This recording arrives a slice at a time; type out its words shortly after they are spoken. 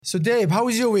So Dave, how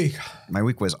was your week? My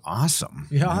week was awesome.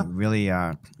 Yeah? It really,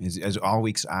 as all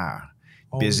weeks are.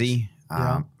 Busy,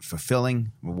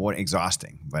 fulfilling, rewarding,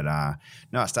 exhausting. But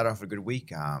no, I started off with a good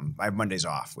week. I have Mondays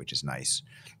off, which is nice.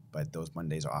 But those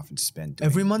Mondays are often spent doing,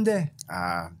 Every Monday?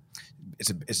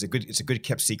 It's a good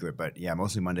kept secret, but yeah,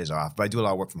 mostly Mondays off. But I do a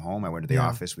lot of work from home. I went to the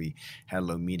office. We had a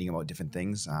little meeting about different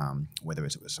things, whether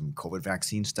it was some COVID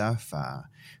vaccine stuff,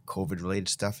 COVID related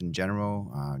stuff in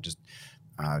general, just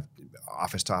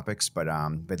office topics. But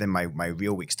then my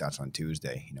real week starts on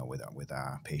Tuesday. With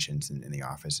patients in the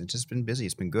office. It's just been busy.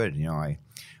 It's been good.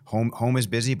 Home is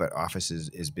busy, but office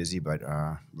is busy, but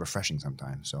refreshing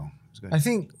sometimes. So it's good. I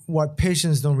think what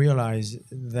patients don't realize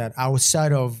that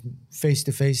outside of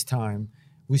face-to-face time,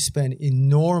 we spend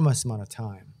enormous amount of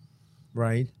time,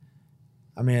 right?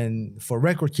 I mean, for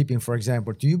record keeping, for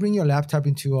example, do you bring your laptop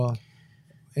into a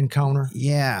encounter?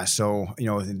 Yeah, so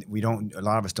we don't. A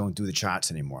lot of us don't do the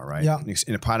charts anymore, right? Yeah.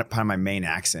 And part of my main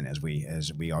accent as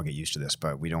we all get used to this,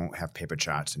 but we don't have paper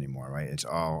charts anymore, right? It's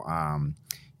all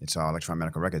electronic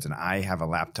medical records, and I have a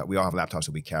laptop. We all have laptops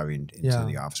that we carry into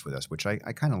the office with us, which I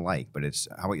kind of like. But it's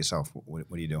how about yourself? What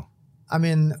do you do? I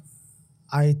mean,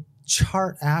 I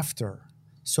chart after,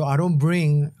 so I don't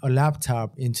bring a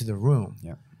laptop into the room.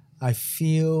 Yeah. I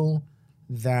feel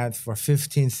that for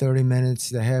 15, 30 minutes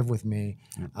they have with me,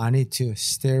 I need to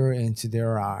stare into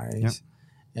their eyes.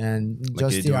 And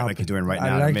just like you're doing right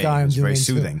now. Like I'm it's doing very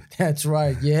soothing. Too. That's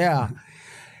right. Yeah.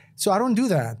 So I don't do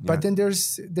that. But then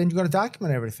you got to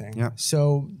document everything. Yeah.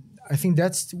 So I think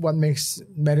that's what makes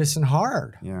medicine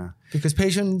hard. Yeah. Because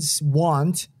patients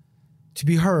want to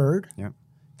be heard. Yeah.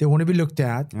 They want to be looked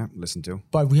at. Yeah, listen to.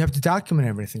 But we have to document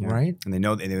everything, right? And they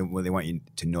want you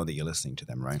to know that you're listening to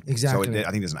them, right? Exactly. So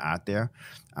I think there's an art there.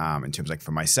 In terms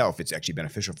for myself, it's actually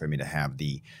beneficial for me to have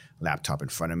the laptop in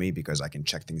front of me because I can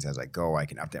check things as I go. I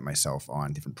can update myself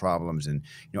on different problems and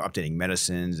updating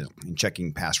medicines and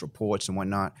checking past reports and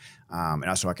whatnot. And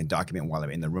also I can document while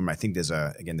I'm in the room. I think there's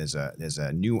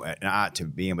a new art to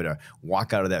being able to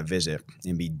walk out of that visit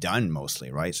and be done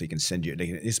mostly, right? So you can send at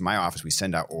least in my office, we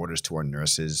send out orders to our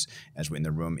nurses as we're in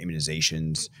the room,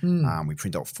 immunizations. We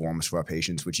print out forms for our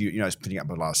patients, which is putting up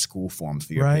a lot of school forms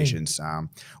for your patients,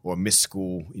 or missed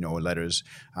school, letters.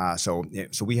 So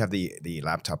we have the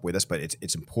laptop with us, but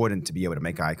it's important to be able to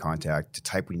make eye contact, to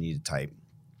type when you need to type,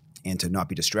 and to not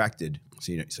be distracted,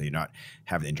 so you're not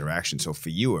having interaction. So for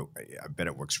you, I bet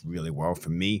it works really well. For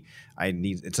me,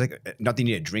 it's like not that you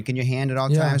need a drink in your hand at all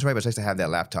times, right? But it's nice to have that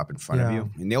laptop in front of you.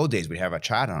 In the old days, we'd have a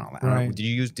chart on it. Right. Did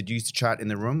you use the chart in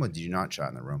the room, or did you not chart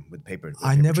in the room with paper?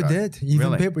 I never did.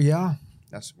 Even paper,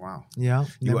 That's wow. Yeah,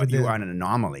 you are an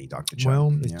anomaly, Dr. Chuck.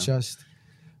 Well, it's just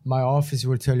my office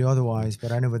will tell you otherwise,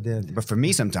 but I never did. But for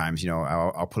me, sometimes,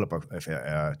 I'll pull up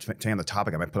depending on the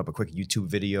topic, I might pull up a quick YouTube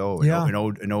video, or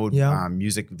an old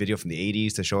music video from the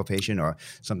 80s to show a patient, or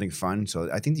something fun. So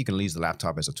I think you can use the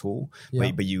laptop as a tool,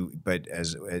 but you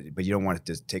don't want it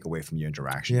to take away from your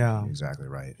interaction. Yeah, exactly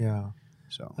right. Yeah.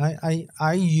 So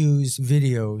I use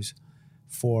videos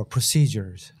for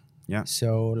procedures. Yeah.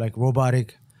 So like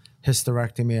robotic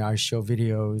hysterectomy, I show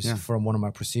videos from one of my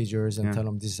procedures and tell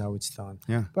them this is how it's done.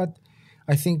 Yeah. But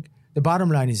I think the bottom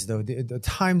line is, though, the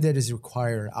time that is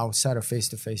required outside of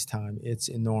face-to-face time, it's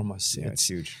enormous. Yeah, it's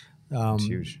huge. It's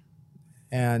huge.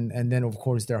 And then, of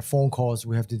course, there are phone calls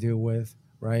we have to deal with,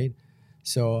 right?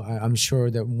 So I'm sure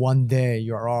that one day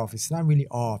you're off. It's not really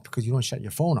off because you don't shut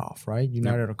your phone off, right? You're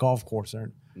not at a golf course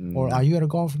or are you at a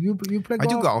golf? You play golf? I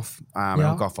do golf. I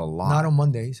don't golf a lot. Not on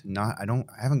Mondays. I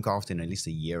haven't golfed in at least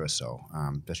a year or so,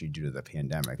 especially due to the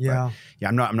pandemic. Yeah. But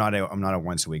I'm not a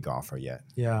once a week golfer yet.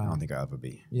 Yeah. I don't think I'll ever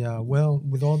be. Yeah. Well,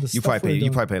 with all the you probably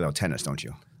play a little tennis, don't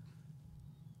you?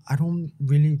 I don't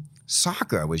really.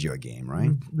 Soccer was your game,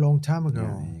 right? Long time ago.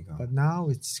 Yeah, there you go. But now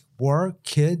it's work,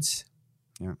 kids.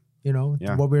 Yeah.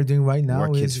 What we're doing right now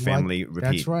work, is kids, family, repeat.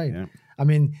 That's right. Yeah. I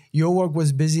mean, your work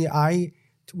was busy.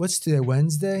 What's today,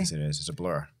 Wednesday? Yes, it is. It's a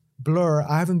blur.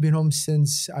 I haven't been home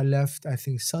since I left, I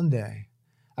think, Sunday.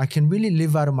 I can really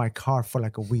live out of my car for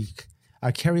like a week.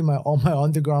 I carry all my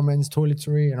undergarments,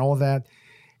 toiletry, and all that.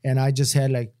 And I just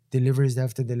had like deliveries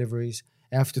after deliveries.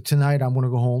 After tonight, I'm going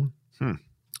to go home.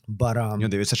 But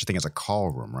there is such a thing as a call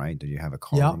room, right? Do you have a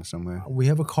call room somewhere? We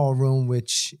have a call room,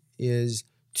 which is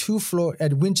 2 floors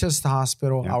at Winchester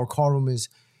Hospital. Our call room is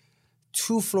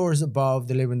 2 floors above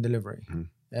the labor and delivery.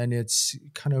 And it's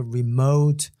kind of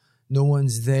remote. No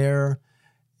one's there.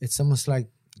 It's almost like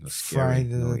Friday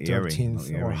the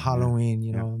 13th or Halloween,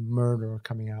 murder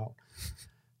coming out.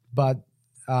 But,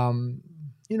 some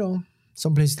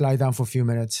places lie down for a few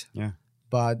minutes. Yeah.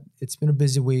 But it's been a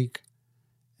busy week.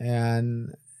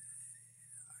 And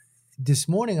this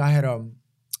morning I had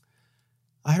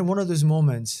I had one of those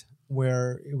moments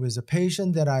where it was a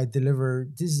patient that I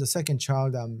delivered. This is the second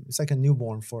child, second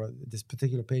newborn for this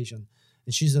particular patient,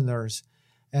 and she's a nurse,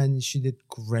 and she did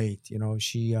great.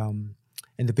 She and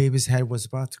the baby's head was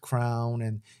about to crown,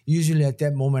 and usually at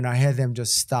that moment I had them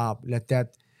just stop, let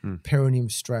that perineum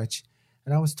stretch,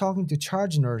 and I was talking to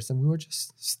charge nurse, and we were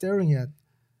just staring at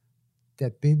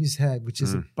that baby's head, which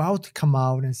is about to come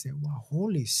out, and say, "Wow,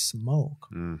 holy smoke!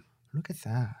 Look at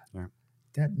that! Yeah.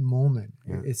 That moment,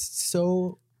 it's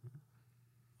so."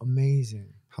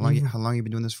 Amazing. How long have you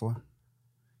been doing this for?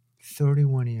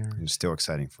 31 years. It's still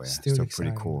exciting for you. Still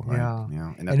pretty cool, right?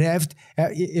 Yeah. And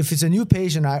if it's a new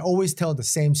patient, I always tell the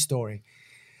same story.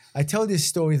 I tell this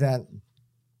story that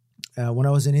when I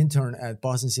was an intern at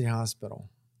Boston City Hospital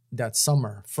that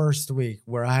summer, first week,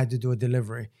 where I had to do a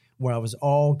delivery, where I was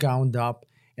all gowned up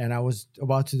and I was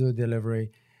about to do a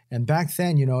delivery. And back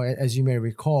then, as you may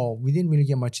recall, we didn't really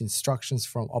get much instructions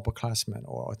from upperclassmen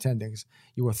or attendings.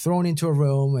 You were thrown into a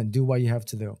room and do what you have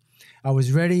to do. I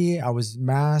was ready. I was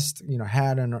masked,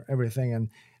 hat and everything, and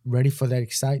ready for that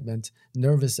excitement,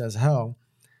 nervous as hell.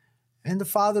 And the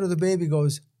father of the baby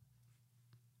goes,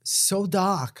 "So,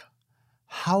 Doc,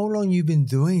 how long you been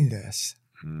doing this?"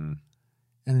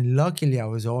 And luckily, I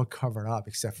was all covered up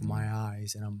except for my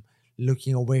eyes, and I'm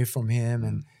looking away from him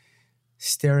and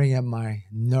staring at my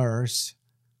nurse,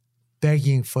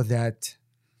 begging for that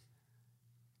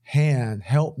hand,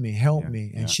 help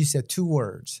me. And she said 2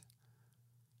 words,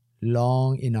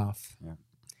 "Long enough." Yeah.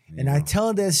 And I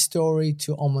tell that story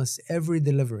to almost every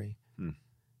delivery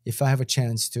if I have a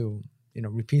chance to,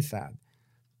 repeat that.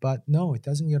 But no, it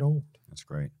doesn't get old. That's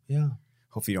great. Yeah.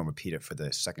 Hopefully you don't repeat it for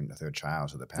the second or third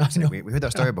child or the past. We heard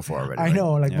that story before already. I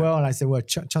know. And I said, well,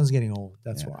 Chun's getting old.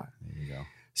 That's why. There you go.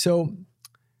 So,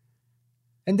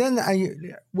 and then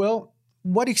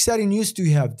what exciting news do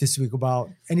you have this week about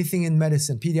anything in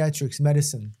medicine, pediatrics,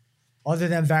 medicine, other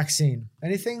than vaccine?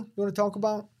 Anything you want to talk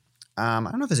about? I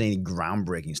don't know if there's any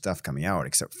groundbreaking stuff coming out,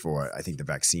 except for I think the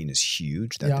vaccine is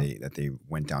huge that they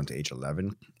went down to age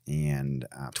 11 and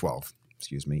 12.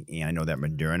 Excuse me. And I know that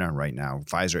Moderna right now, the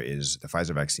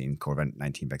Pfizer vaccine,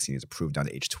 COVID-19 vaccine is approved down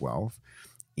to age 12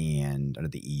 and under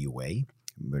the EUA,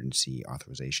 emergency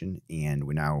authorization. And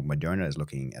Moderna is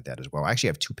looking at that as well. I actually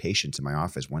have 2 patients in my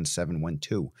office, 17,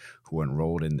 12, who are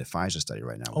enrolled in the Pfizer study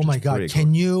right now. Oh my God.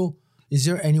 Is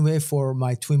there any way for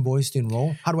my twin boys to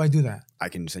enroll? How do I do that? I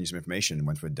can send you some information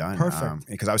once we're done. Perfect.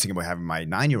 Because I was thinking about having my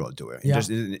 9-year-old do it. Yeah.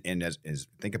 And as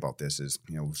think about this is,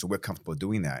 so we're comfortable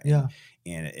doing that. Yeah.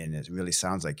 And it really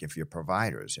sounds like if your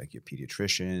providers, like your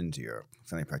pediatricians, your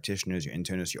family practitioners, your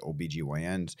internists, your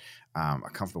OBGYNs, are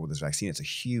comfortable with this vaccine, it's a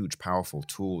huge, powerful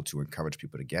tool to encourage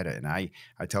people to get it. And I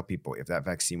tell people if that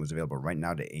vaccine was available right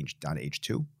now down to age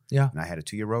 2, and I had a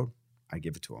 2-year-old, I'd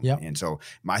give it to them. Yep. And so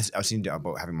I was thinking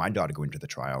about having my daughter go into the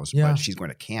trials, Yeah. but she's going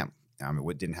to camp.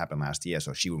 It didn't happen last year,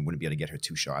 so she wouldn't be able to get her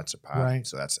 2 shots apart. Right.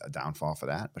 So that's a downfall for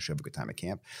that, but she'll have a good time at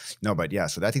camp. No, but yeah,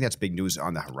 so I think that's big news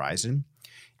on the horizon.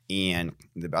 And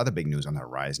the other big news on the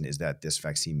horizon is that this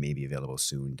vaccine may be available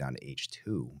soon down to age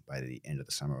 2 by the end of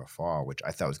the summer or fall, which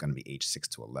I thought was going to be age 6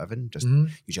 to 11, just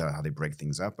usually how they break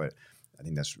things up. But I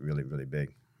think that's really, really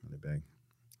big, really big.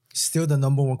 Still the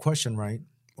number one question, right?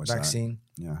 What's vaccine.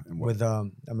 That? Yeah. And with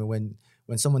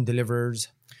when someone delivers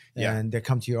and they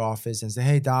come to your office and say,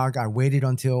 "Hey doc, I waited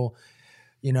until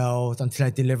I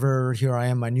deliver. Here I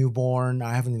am, my newborn.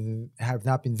 I have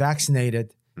not been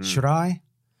vaccinated. Should I?"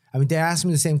 I mean, they asked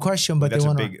me the same question, but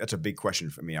that's a big question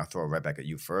for me. I'll throw it right back at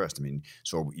you first. I mean,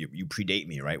 so you predate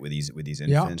me, right, with these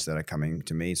infants that are coming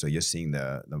to me. So you're seeing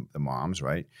the moms,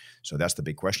 right? So that's the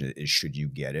big question: is should you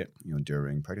get it,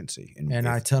 during pregnancy? And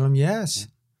I tell them yes.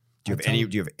 Do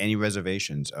you have any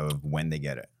reservations of when they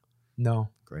get it? No.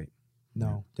 Great.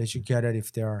 No, they should get it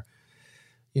if they're,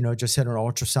 just had an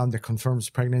ultrasound that confirms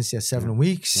pregnancy at 7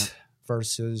 weeks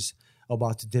versus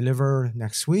about to deliver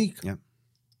next week. Yeah.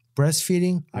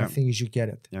 Breastfeeding, I think you should get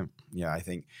it. Yeah. Yeah. I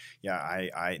think,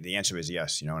 I the answer is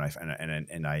yes,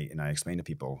 and I explain to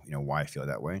people, why I feel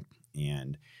that way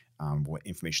and what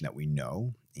information that we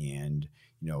know and,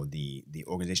 the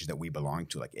organizations that we belong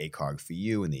to, like ACOG for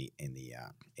you and the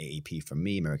AAP for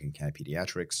me, American Academy of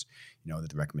Pediatrics,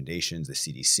 the recommendations, the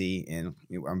CDC, and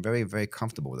I'm very, very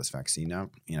comfortable with this vaccine now.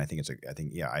 And I think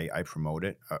I promote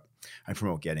it. I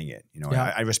promote getting it.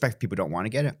 I respect people who don't want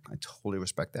to get it. I totally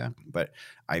respect that, but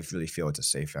I really feel it's a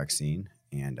safe vaccine.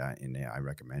 And I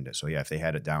recommend it. So if they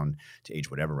had it down to age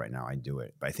whatever right now, I'd do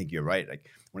it. But I think you're right. Like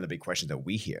one of the big questions that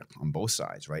we hear on both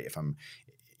sides, right? If I'm,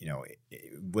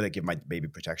 will it give my baby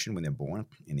protection when they're born?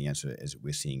 And the answer is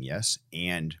we're seeing yes.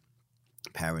 And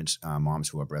parents, moms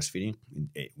who are breastfeeding.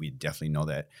 We definitely know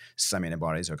that some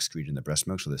antibodies are excreted in the breast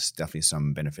milk, so there's definitely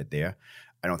some benefit there.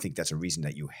 I don't think that's a reason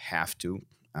that you have to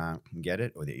get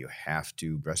it or that you have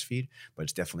to breastfeed, but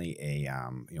it's definitely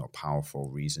a powerful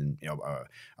reason,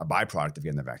 a byproduct of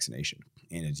getting the vaccination.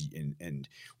 And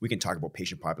we can talk about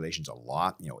patient populations a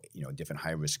lot, different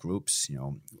high risk groups,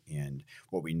 and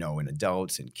what we know in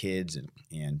adults and kids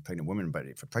and pregnant women,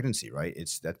 but for pregnancy, right?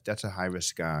 That's a high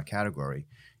risk category.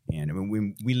 And I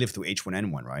mean, we lived through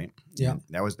H1N1, right? Yeah, and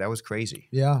that was crazy.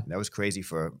 Yeah, that was crazy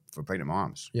for pregnant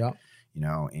moms. Yeah.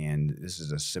 And this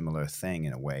is a similar thing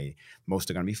in a way. Most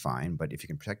are going to be fine, but if you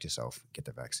can protect yourself, get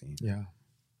the vaccine. Yeah.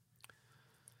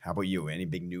 How about you? Any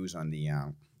big news on the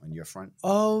on your front?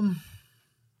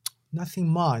 Nothing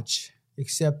much,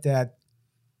 except that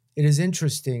it is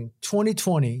interesting.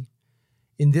 2020,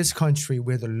 in this country,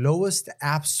 we're the lowest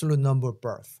absolute number of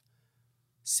births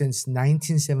since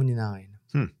 1979.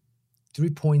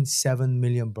 3.7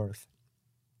 million births.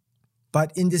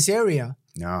 But in this area,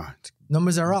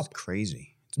 numbers are up.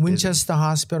 Crazy. Winchester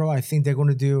Hospital, I think they're going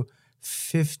to do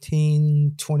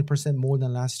 15, 20% more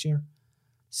than last year.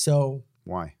 So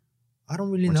why? I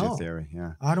don't really What's know. your theory?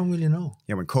 Yeah. I don't really know.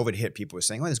 Yeah, when COVID hit, people were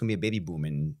saying, "Oh, there's going to be a baby boom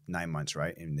in 9 months,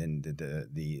 right?" And then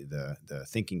the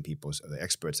thinking people, the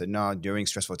experts said, "No, during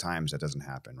stressful times that doesn't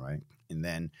happen, right?" And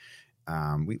then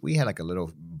we had like a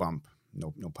little bump.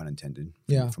 No pun intended.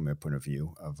 From a point of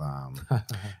view of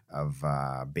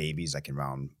babies, like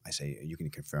around, I say you can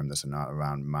confirm this or not,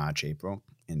 around March, April,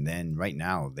 and then right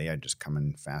now they are just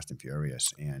coming fast and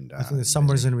furious. And I think the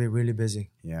summer is going to be really busy.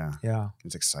 Yeah,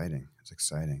 it's exciting.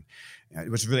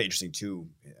 What's really interesting too,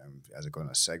 as a going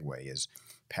to segue, is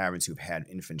parents who've had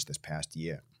infants this past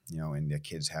year. And their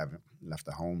kids haven't left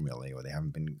the home really, or they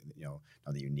haven't been, not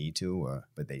that you need to,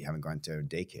 but they haven't gone to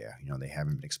daycare. They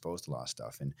haven't been exposed to a lot of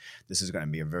stuff. And this is going to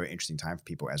be a very interesting time for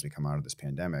people as we come out of this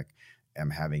pandemic.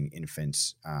 Having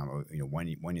infants, 1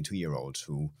 and 2 year olds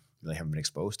who really haven't been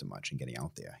exposed to much and getting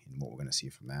out there, and what we're going to see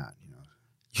from that.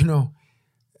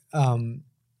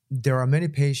 There are many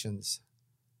patients,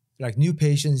 like new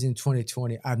patients in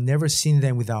 2020. I've never seen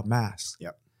them without masks.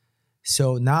 Yep.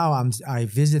 So now I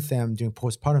visit them during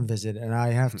postpartum visit, and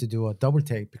I have to do a double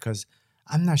take because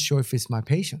I'm not sure if it's my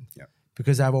patient. Yep.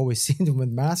 Because I've always seen them with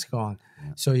mask on.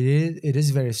 Yep. So it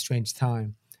is a very strange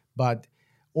time. But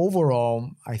overall,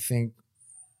 I think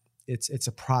it's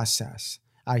a process.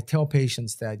 I tell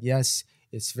patients that, yes,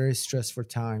 it's a very stressful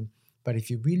time, but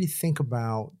if you really think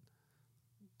about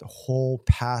the whole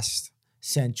past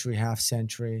century, half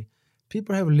century,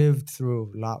 people have lived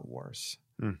through a lot worse.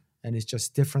 And it's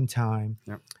just different time.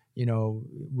 Yep.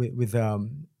 With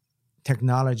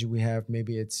technology we have,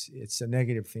 maybe it's a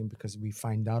negative thing because we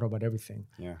find out about everything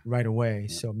right away.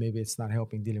 Yep. So maybe it's not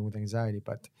helping dealing with anxiety.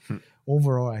 But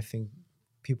overall, I think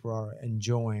people are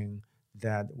enjoying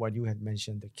that what you had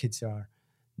mentioned, the kids are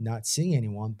not seeing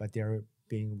anyone, but they're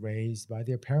being raised by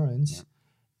their parents,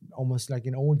 almost like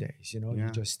in old days. You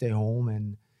just stay home.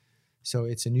 And so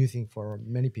it's a new thing for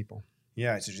many people.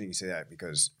 Yeah, it's interesting you say that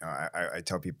because I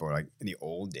tell people, like, in the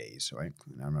old days, right?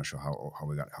 And I'm not sure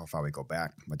how far we go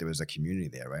back, but there was a community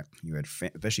there, right? You had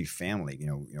especially family,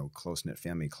 close knit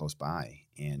family close by.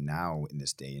 And now in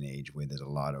this day and age, where there's a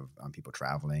lot of people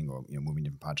traveling or moving to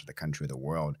different parts of the country or the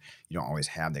world, you don't always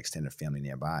have the extended family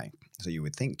nearby. So you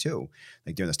would think too,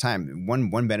 like during this time,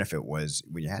 one benefit was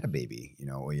when you had a baby,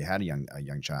 or you had a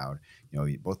young child,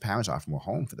 both parents often were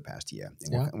home for the past year.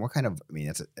 And what kind of, I mean,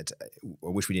 I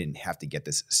wish we didn't have to get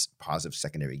this positive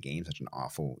secondary gain, such an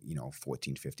awful,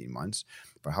 14, 15 months.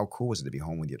 But how cool was it to be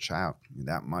home with your child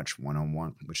that much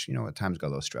one-on-one, which, at times got a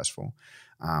little stressful.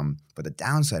 But the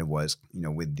downside was,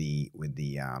 with the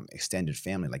extended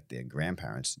family, like the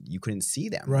grandparents, you couldn't see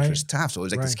them, which was tough. So it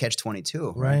was like this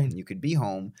catch-22, right? And you could be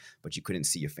home, but you couldn't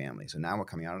see your family. So now we're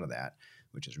coming out of that,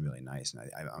 which is really nice.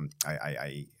 And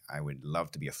I would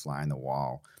love to be a fly on the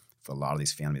wall for a lot of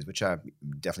these families, which are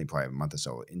definitely probably a month or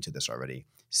so into this already,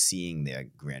 seeing their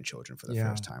grandchildren for the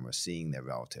first time or seeing their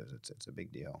relatives. It's a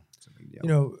big deal. It's a big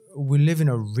deal. We live in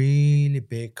a really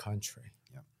big country.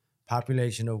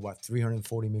 Population of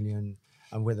 340 million,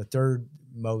 and we're the third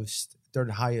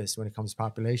highest when it comes to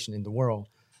population in the world.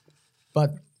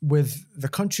 But with the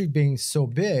country being so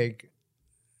big,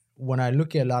 when I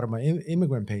look at a lot of my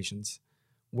immigrant patients,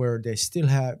 where they still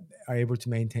are able to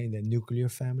maintain their nuclear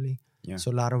family. Yeah.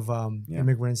 So a lot of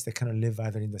immigrants that kind of live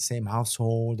either in the same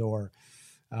household or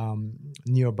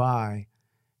nearby.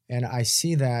 And I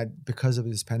see that because of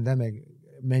this pandemic,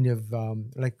 many of,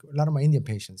 like a lot of my Indian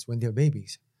patients, when they're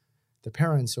babies, the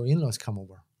parents or in-laws come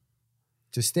over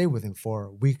to stay with them for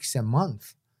weeks and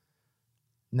months.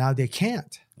 Now they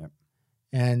can't. Yep.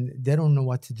 And they don't know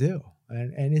what to do.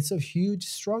 And it's a huge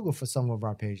struggle for some of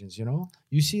our patients, you know?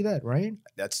 You see that, right?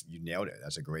 You nailed it.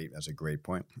 That's a great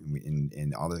point.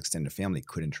 And all the extended family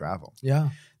couldn't travel. Yeah.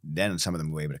 Then some of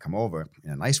them were able to come over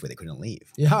in a nice way. They couldn't leave.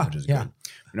 Yeah. Which is Yeah. good.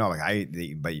 You know,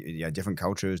 but different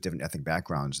cultures, different ethnic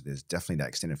backgrounds. There's definitely that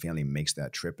extended family makes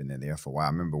that trip and they're there for a while. I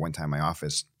remember one time in my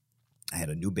office, I had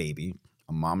a new baby,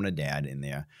 a mom and a dad in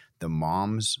there, the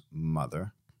mom's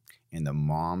mother and the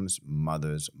mom's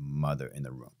mother's mother in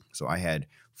the room. So I had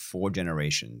 4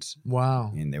 generations.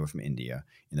 Wow. And they were from India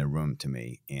in the room to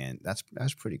me. And that's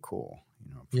pretty cool.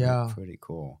 You know, pretty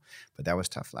cool. But that was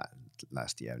tough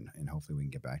last year. And hopefully we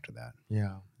can get back to that.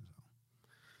 Yeah.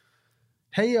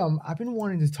 Hey, I've been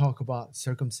wanting to talk about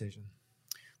circumcision.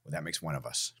 Well, that makes one of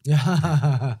us.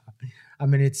 Yeah. I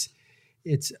mean, it's,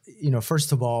 you know,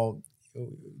 first of all,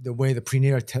 the way the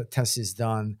prenatal test is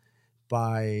done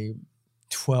by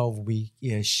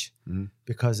 12-week-ish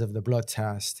because of the blood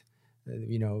test.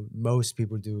 You know, most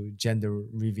people do gender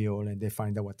reveal and they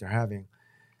find out what they're having.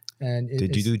 And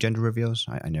did you do gender reveals?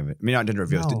 I never. I mean, not gender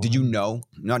reveals. No. Did you know?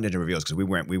 Not gender reveals because we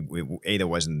weren't. There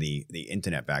wasn't the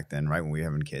internet back then, right? When we were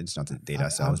having kids, not to date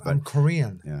ourselves. I'm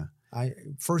Korean. Yeah.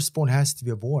 Firstborn has to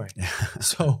be a boy.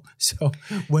 so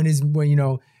when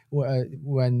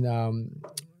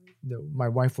my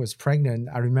wife was pregnant,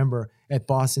 I remember at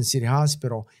Boston City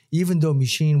Hospital, even though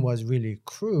machine was really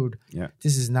crude,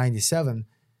 this is 97,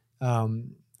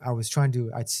 I was trying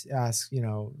to ask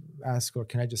her,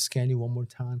 can I just scan you one more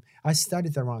time? I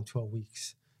studied around 12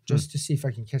 weeks just to see if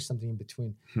I can catch something in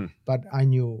between. But I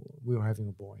knew we were having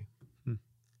a boy.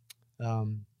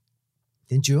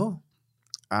 Didn't you?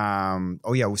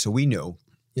 Oh, yeah. So we knew.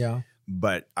 Yeah.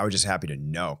 But I was just happy to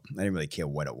know. I didn't really care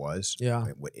what it was. Yeah.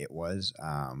 What it was.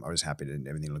 I was happy that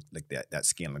everything looked like that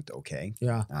scan looked okay.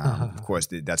 Yeah. Of course,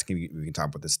 we can talk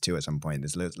about this too at some point.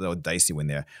 It's a little dicey when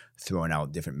they're throwing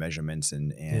out different measurements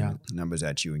and numbers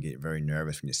at you and get very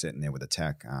nervous when you're sitting there with a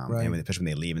tech. Right. And especially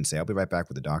when they leave and say, I'll be right back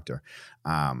with the doctor.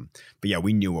 But yeah,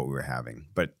 we knew what we were having.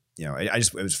 But you know,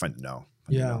 it was fun to know.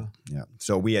 Yeah.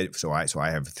 So I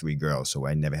have 3 girls, so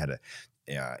I never had to.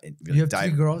 Yeah, really you have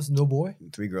 3 girls, no boy?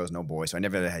 3 girls, no boy. So I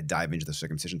never had to dive into the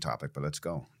circumcision topic, but let's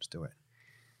go. Let's do it.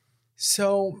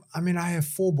 So, I mean, I have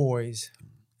 4 boys,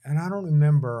 and I don't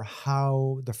remember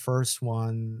how the first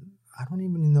one, I don't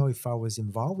even know if I was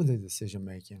involved with the decision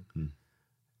making.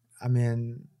 I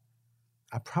mean,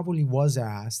 I probably was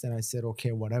asked, and I said,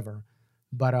 okay, whatever.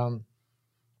 But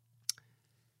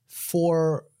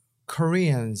for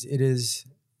Koreans,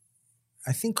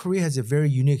 I think Korea has a very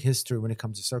unique history when it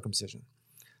comes to circumcision.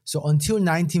 So until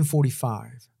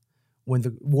 1945, when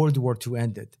the World War II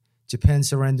ended, Japan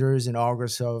surrenders in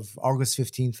August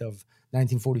 15th of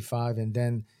 1945, and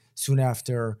then soon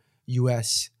after,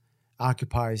 U.S.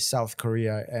 occupies South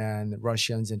Korea and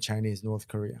Russians and Chinese North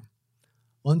Korea.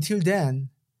 Until then,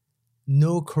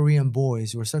 no Korean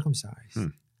boys were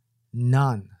circumcised.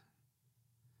 None.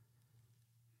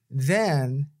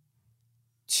 Then,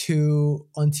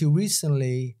 until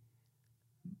recently,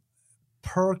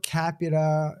 per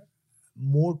capita,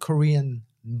 more Korean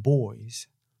boys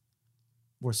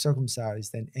were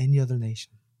circumcised than any other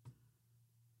nation.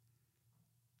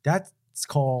 That's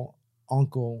called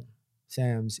Uncle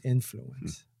Sam's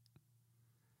influence.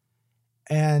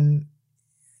 And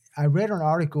I read an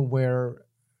article where,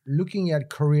 looking at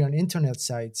Korean internet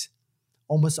sites,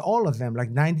 almost all of them,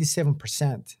 like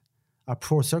 97%, are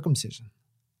pro-circumcision.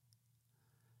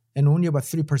 And only about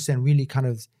 3% really kind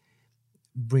of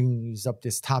brings up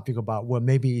this topic about, well,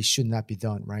 maybe it should not be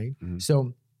done, right?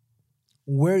 So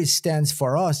where it stands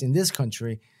for us in this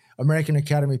country, American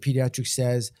Academy of Pediatrics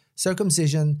says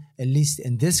circumcision, at least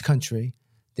in this country,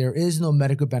 there is no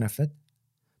medical benefit,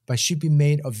 but should be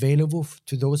made available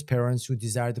to those parents who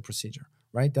desire the procedure,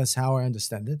 right? That's how I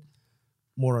understand it,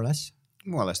 more or less.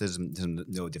 More or less, there's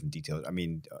no different details. I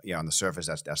mean, on the surface,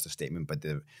 that's the statement,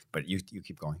 but you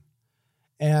keep going.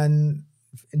 And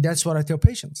that's what I tell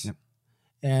patients. Yep.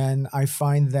 And I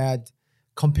find that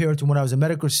compared to when I was a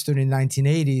medical student in the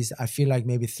 1980s, I feel like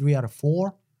maybe 3 out of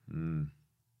 4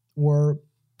 were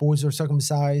boys were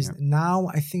circumcised. Yep. Now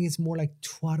I think it's more like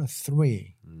 2 out of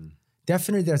 3.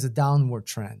 Definitely there's a downward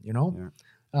trend, you know?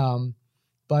 Yeah.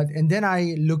 And then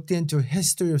I looked into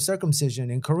history of circumcision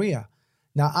in Korea.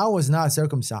 Now, I was not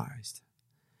circumcised.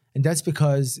 And that's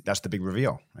because... That's the big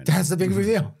reveal. Right? That's the big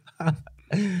reveal.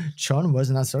 Sean was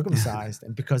not circumcised.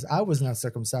 And because I was not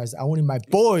circumcised, I wanted my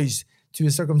boys to be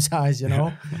circumcised, you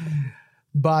know.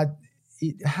 But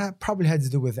it probably had to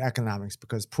do with economics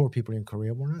because poor people in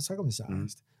Korea were not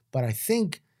circumcised. But I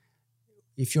think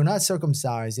if you're not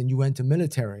circumcised and you went to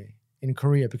military in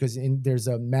Korea, because there's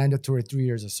a mandatory 3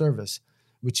 years of service,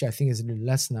 which I think is a little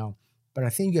less now, but I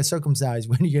think you get circumcised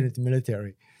when you get into the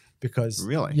military, because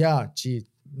Really? yeah, gee,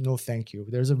 no, thank you.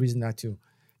 There's a reason not to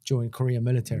join Korean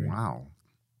military. Wow.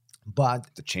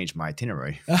 But To change my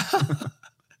itinerary. but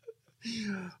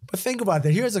think about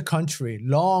that. Here's a country,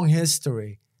 long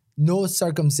history, no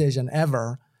circumcision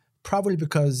ever, probably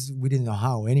because we didn't know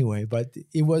how anyway, but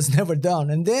it was never done.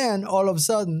 And then all of a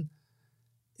sudden,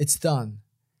 it's done.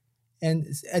 And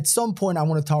at some point, I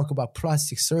want to talk about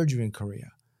plastic surgery in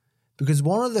Korea. Because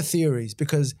one of the theories,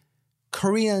 because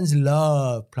Koreans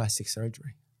love plastic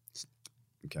surgery.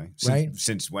 Okay. Right?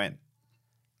 Since when?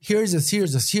 Here's a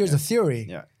theory.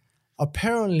 Yeah.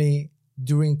 Apparently,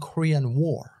 during Korean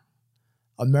War,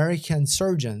 American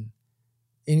surgeon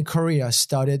in Korea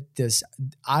started this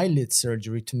eyelid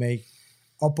surgery to make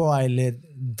upper eyelid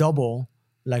double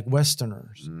like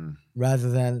Westerners,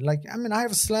 rather than like, I mean, I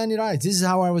have slanted eyes. This is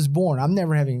how I was born. I'm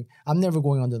never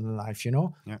going under the knife, you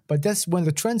know? Yeah. But that's when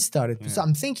the trend started. Yeah. So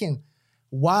I'm thinking,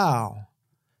 wow.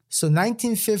 So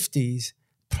 1950s,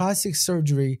 plastic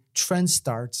surgery trend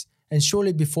starts, and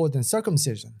shortly before then,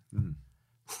 circumcision.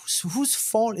 Whose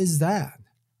fault is that?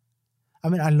 I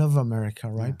mean, I love America,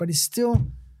 right? Yeah. But it's still,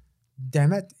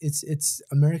 damn it, it's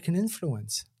American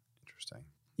influence. Interesting.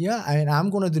 Yeah, and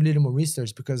I'm going to do a little more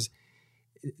research, because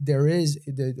there is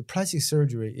the plastic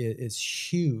surgery is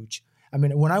huge. I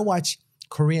mean, when I watch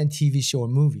Korean TV show or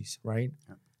movies, right,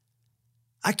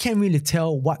 I can't really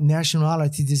tell what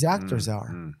nationality these actors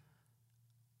are.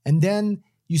 And then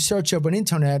you search up on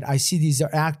internet, I see these are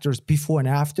actors before and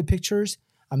after pictures.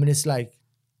 I mean, it's like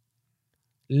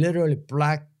literally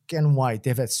black and white.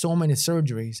 They've had so many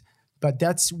surgeries, but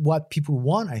that's what people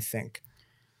want, I think.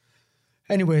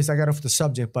 Anyways, I got off the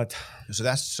subject, but So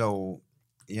that's so.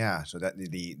 Yeah, so that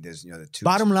there's the two.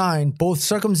 bottom line, both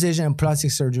circumcision and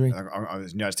plastic surgery, The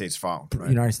United States fault. Right?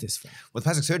 United States fault. Well,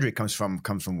 plastic surgery comes from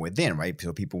within, right?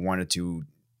 So people wanted to,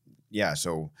 yeah.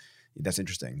 So that's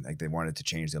interesting. Like they wanted to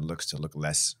change their looks to look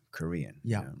less Korean.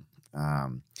 Yeah. You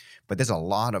know? But there's a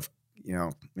lot of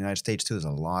United States too. There's a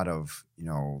lot of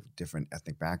different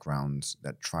ethnic backgrounds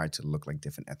that try to look like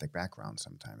different ethnic backgrounds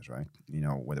sometimes, right?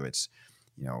 Whether it's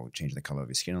changing the color of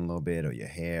your skin a little bit or your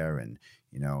hair, and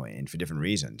for different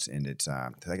reasons. And it's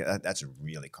that's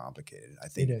really complicated. I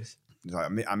think It is. So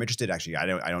I'm interested. Actually, I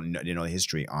didn't know the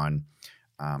history on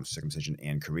circumcision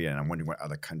and Korea, and I'm wondering what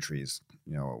other countries.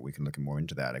 We can look more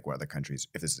into that. Like what other countries,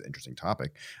 if this is an interesting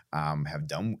topic, have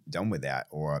done with that,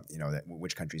 or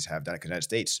which countries have done it. Because the United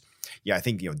States, yeah, I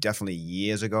think definitely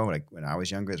years ago, like when I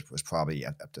was younger, it was probably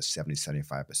up to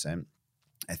 70-75%.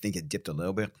 I think it dipped a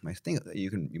little bit. I think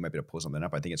you might be able to pull something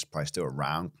up. I think it's probably still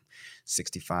around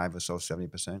 65 or so,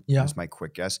 70%. Yeah, that's my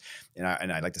quick guess. And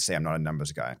I like to say I'm not a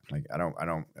numbers guy. Like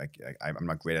I'm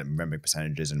not great at remembering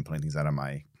percentages and pulling things out of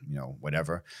my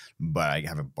whatever. But I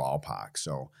have a ballpark.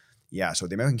 So yeah. So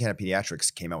the American Academy of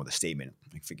Pediatrics came out with a statement.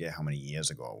 I forget how many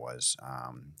years ago it was.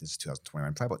 This is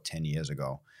 2021, probably about 10 years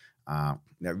ago.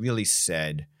 That really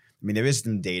said. I mean, there is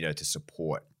some data to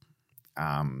support.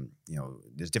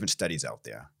 There's different studies out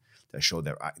there that show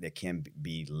that there can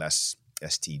be less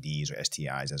STDs or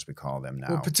STIs, as we call them now.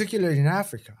 Well, particularly in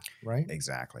Africa, right?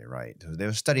 Exactly, right. So there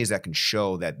are studies that can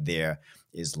show that there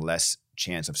is less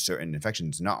chance of certain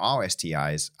infections. Not all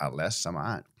STIs are less, some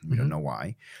aren't. We don't know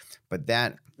why. But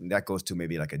that goes to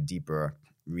maybe like a deeper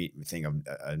thing of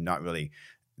not really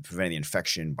preventing the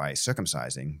infection by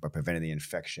circumcising, but preventing the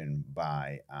infection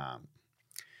by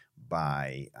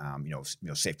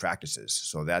safe practices.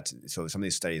 So some of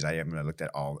these studies I haven't really looked at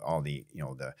all the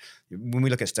when we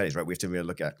look at studies, right, we have to really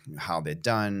look at how they're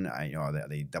done. Are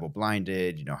they double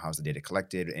blinded? How's the data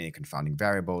collected? Any confounding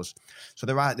variables? So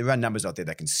there are numbers out there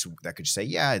that could say,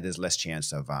 yeah, there's less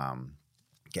chance of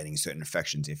getting certain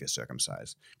infections if you're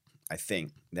circumcised. I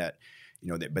think that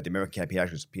but the American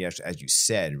Academy of Pediatrics, as you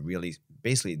said, really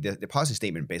basically the policy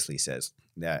statement basically says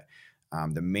that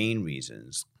the main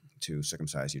reasons to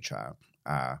circumcise your child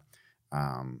are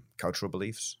cultural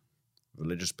beliefs,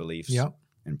 religious beliefs,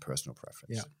 and personal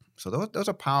preference. Yeah. So those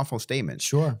are powerful statements.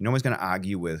 Sure. No one's going to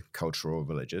argue with cultural,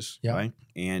 religious, right?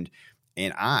 And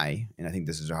I think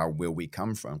this is where we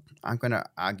come from. I'm going to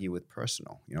argue with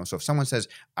personal. So if someone says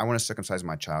I want to circumcise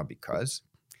my child because,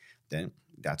 then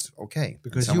that's okay.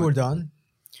 Because you were done.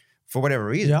 For whatever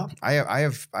reason, yeah. I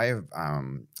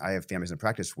have families in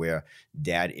practice where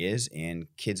dad is and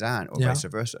kids aren't, or vice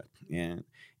versa. And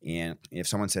if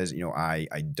someone says,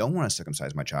 I don't want to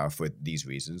circumcise my child for these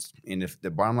reasons, and if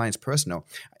the bottom line is personal,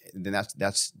 then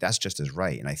that's just as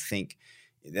right. And I think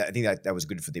I think that was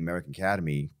good for the American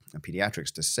Academy of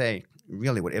Pediatrics to say,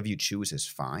 really, whatever you choose is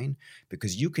fine,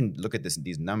 because you can look at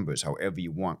these numbers however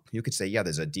you want. You could say, yeah,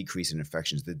 there's a decrease in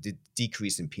infections, the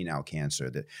decrease in penile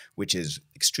cancer, which is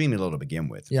extremely low to begin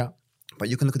with. Yeah. But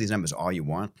you can look at these numbers all you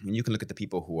want, and you can look at the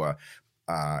people who are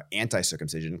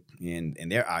anti-circumcision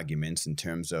and their arguments in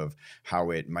terms of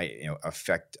how it might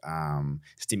affect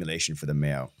stimulation for the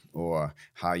male, or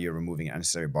how you're removing an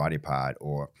unnecessary body part,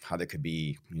 or how there could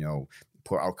be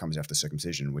poor outcomes after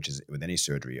circumcision, which is with any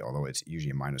surgery, although it's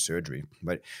usually a minor surgery.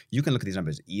 But you can look at these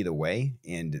numbers either way,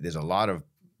 and there's a lot of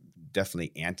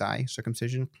definitely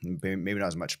anti-circumcision, maybe not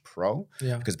as much pro,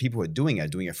 because people who are doing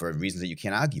it for reasons that you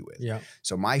can't argue with. Yeah.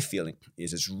 So my feeling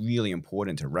is it's really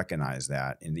important to recognize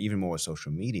that, and even more with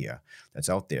social media that's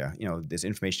out there. There's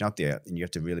information out there, and you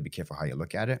have to really be careful how you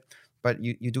look at it. But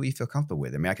you do what you feel comfortable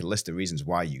with. I mean, I can list the reasons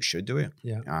why you should do it.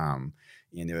 Yeah. And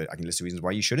I can list the reasons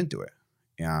why you shouldn't do it.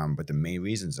 But the main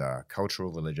reasons are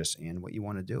cultural, religious, and what you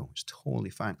want to do. It's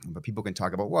totally fine. But people can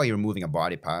talk about, well, you're removing a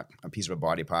piece of a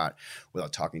body part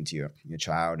without talking to your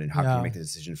child, and how can you make the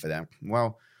decision for them?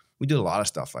 Well, we do a lot of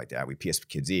stuff like that. We pierce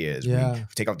kids' ears. We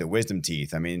take out their wisdom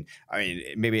teeth. I mean,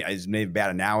 maybe it's maybe a bad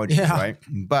analogy, right?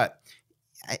 But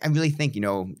I really think,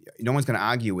 no one's going to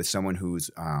argue with someone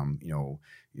who's,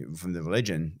 from the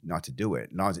religion not to do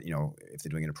it, not if they're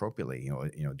doing it appropriately,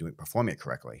 performing it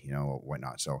correctly, or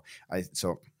whatnot. But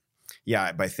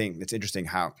I think it's interesting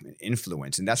how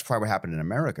influence, and that's probably what happened in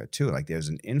America too. Like there's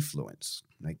an influence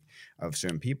of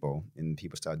certain people, and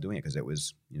people started doing it because it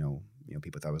was,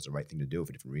 people thought it was the right thing to do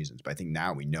for different reasons. But I think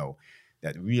now we know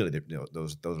that really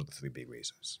those are the three big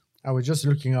reasons. I was just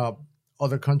looking up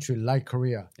other countries like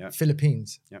Korea,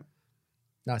 Philippines. Yeah.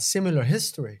 Now similar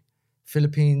history.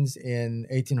 Philippines in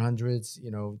 1800s,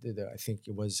 I think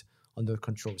it was under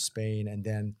control of Spain, and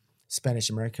then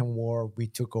Spanish-American War, we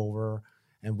took over,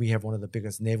 and we have one of the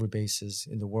biggest naval bases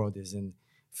in the world is in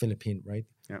Philippines, right?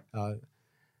 Yeah.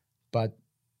 But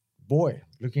boy,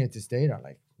 looking at this data,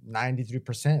 like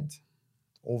 93%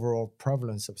 overall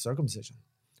prevalence of circumcision.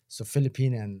 So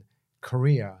Philippines and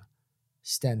Korea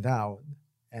stand out,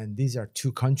 and these are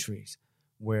two countries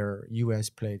where U.S.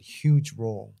 played huge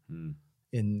role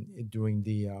during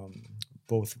the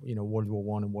both World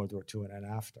War I and World War II and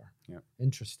after. Yeah.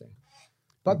 Interesting.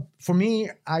 But for me,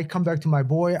 I come back to my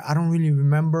boy. I don't really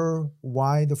remember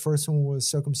why the first one was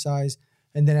circumcised,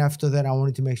 and then after that, I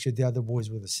wanted to make sure the other boys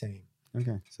were the same.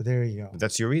 Okay. So there you go. But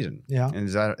that's your reason. Yeah. And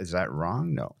is that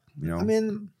wrong? No. I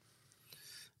mean,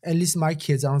 at least my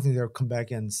kids, I don't think they'll come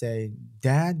back and say,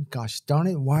 "Dad, gosh darn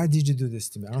it, why did you do this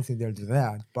to me?" I don't think they'll do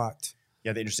that, but.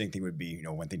 Yeah, the interesting thing would be,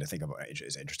 one thing to think about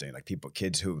is interesting, like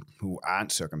kids who are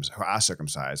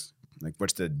circumcised, like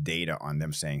what's the data on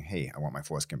them saying, "Hey, I want my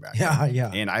foreskin back"?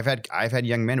 Yeah. And I've had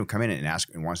young men who come in and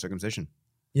ask and want circumcision.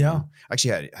 Yeah.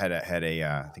 Actually had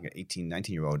I think an 18,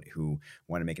 19-year-old who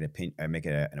wanted to make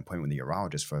an appointment with the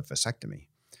urologist for a vasectomy.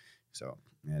 So.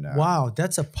 And, wow,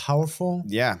 that's a powerful.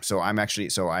 Yeah. So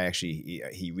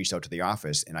he reached out to the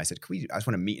office, and I said, I just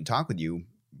want to meet and talk with you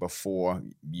before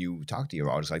you talk to your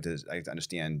urologist. I'd like to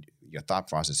understand your thought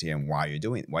process here and why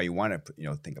you want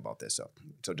to think about this. So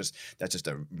that's just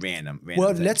a random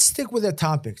well, thing. Let's stick with the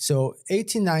topic. So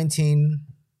 18, 19,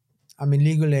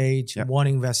 legal age,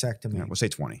 wanting vasectomy. Yeah, we'll say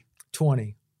 20.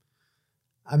 20.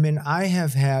 I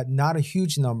have had not a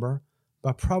huge number,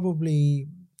 but probably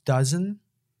dozen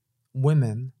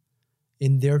women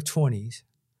in their 20s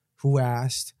who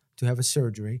asked to have a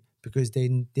surgery because they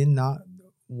did not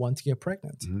want to get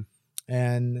pregnant. Mm-hmm.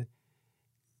 And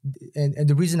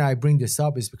the reason I bring this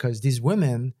up is because these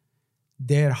women,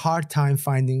 they had a hard time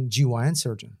finding GYN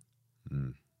surgeon.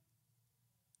 Mm.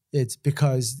 It's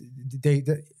because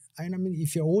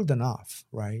if you're old enough,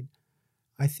 right,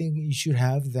 I think you should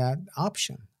have that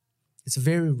option. It's a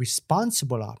very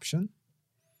responsible option.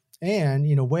 And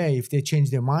in a way, if they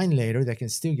change their mind later, they can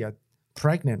still get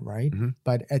pregnant, right? Mm-hmm.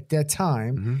 But at that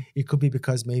time, mm-hmm. it could be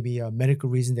because maybe a medical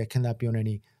reason they cannot be on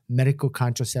any medical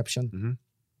contraception. Mm-hmm.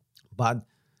 But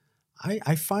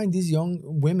I find these young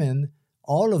women,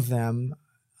 all of them,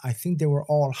 I think they were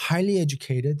all highly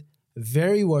educated,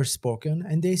 very well spoken,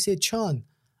 and they said, "Chun,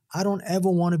 I don't ever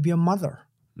want to be a mother.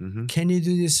 Mm-hmm. Can you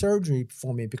do this surgery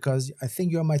for me? Because I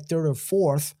think you're my third or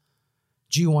fourth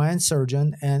GYN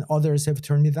surgeon, and others have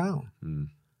turned me down." Mm.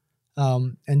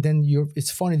 And then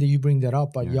it's funny that you bring that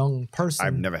up, a young person.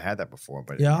 I've never had that before,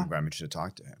 but I'm interested to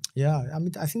talk to him. Yeah,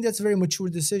 I think that's a very mature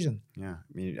decision. Yeah,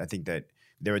 I think that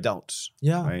they're adults.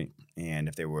 Yeah. Right. And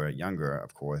if they were younger,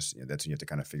 of course, that's when you have to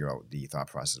kind of figure out the thought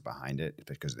process behind it,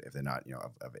 because if they're not,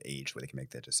 of age where they can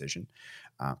make that decision.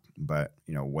 But,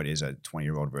 what is a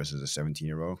 20-year-old versus a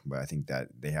 17-year-old? But I think that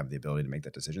they have the ability to make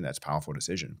that decision. That's a powerful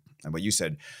decision. And what you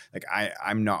said, like,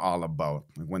 I'm not all about,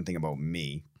 like, one thing about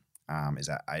me is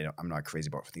that I'm not crazy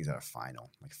about things that are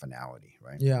final, like finality,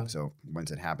 right? Yeah. So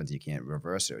once it happens, you can't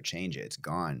reverse it or change it. It's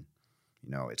gone.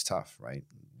 It's tough, right?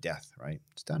 Death, right?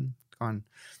 It's done. Gone.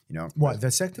 What,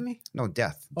 vasectomy? No,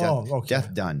 death. Oh, okay.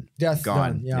 Death done. Death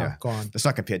gone. done. Yeah, gone. Let's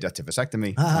not compare death to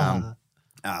vasectomy.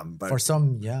 But for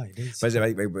some, yeah, it is.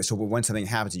 But so when something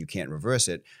happens and you can't reverse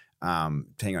it,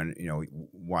 depending on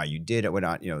why you did it,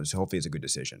 whatnot, so hopefully it's a good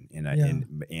decision. And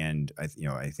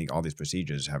I think all these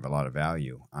procedures have a lot of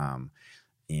value. But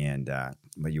I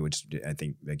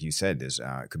think, like you said, it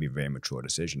could be a very mature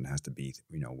decision. It has to be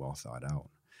well thought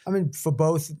out. I mean, for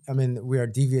both, we are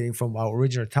deviating from our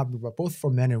original topic, but both for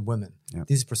men and women,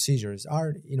 these procedures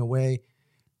are, in a way,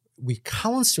 we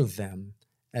counsel them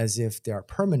as if they are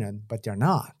permanent, but they're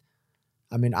not.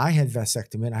 I mean, I had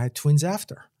vasectomy and I had twins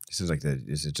after. This is like it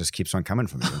just keeps on coming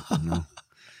from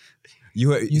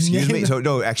you. Excuse me. So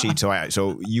no, actually,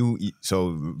 so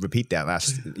repeat that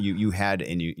last. You had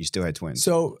and you still had twins.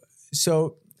 So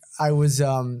I was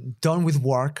done with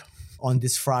work on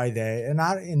this Friday, and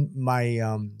my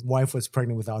wife was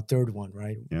pregnant with our third one,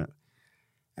 right? Yeah.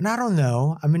 And I don't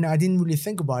know. I mean, I didn't really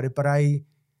think about it, but I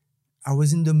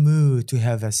was in the mood to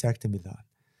have vasectomy done.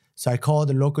 So I called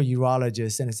the local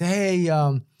urologist and I said, "Hey,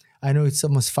 I know it's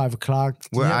almost 5 o'clock.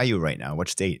 Where are you right now? What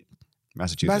state?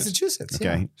 Massachusetts.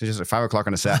 Okay. Yeah. So just at 5 o'clock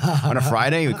on a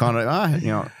Friday, we call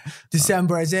it,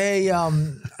 December. I say, "Hey,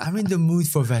 I'm in the mood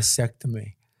for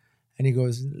vasectomy." And he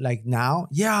goes, "Like now?"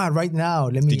 "Yeah, right now.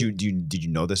 Let me." Did you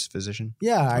know this physician?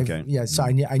 Yeah. Okay. Yeah. So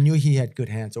I knew he had good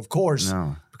hands, of course.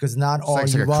 No. Because not all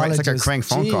urologists. It's like a crank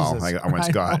phone call I once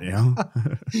got,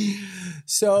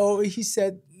 So he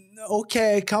said,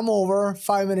 "Okay, come over,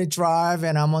 5-minute drive."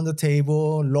 And I'm on the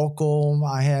table, local.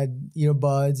 I had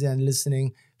earbuds and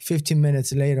listening. 15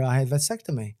 minutes later, I had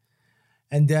vasectomy.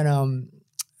 And then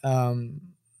and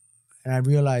I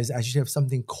realized I should have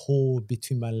something cold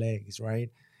between my legs, right?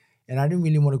 And I didn't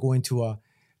really want to go into a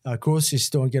grocery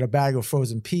store and get a bag of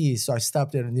frozen peas. So I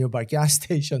stopped at a nearby gas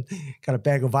station, got a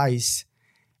bag of ice.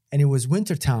 And it was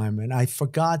wintertime, and I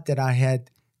forgot that I had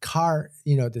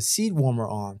the seat warmer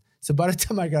on. So by the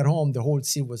time I got home, the whole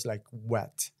seat was like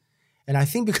wet. And I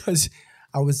think because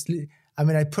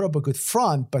I put up a good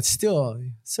front, but still,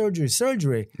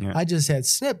 surgery. Yeah. I just had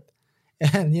snip.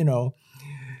 And,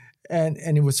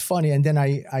 and it was funny. And then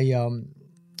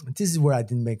this is where I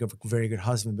didn't make a very good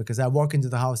husband, because I walk into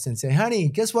the house and say, "Honey,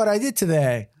 guess what I did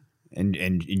today?" And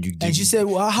she said,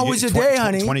 "Well, how was your day,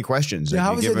 honey?" 20 questions. Yeah,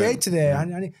 how was your day today? Yeah.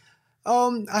 Honey?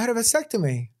 I had a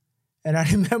vasectomy. And I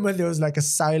remember there was like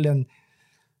some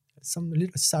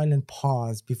little silent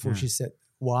pause before she said,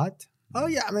 "What?" "Oh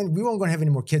yeah, we weren't going to have any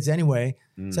more kids anyway.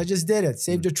 So I just did it,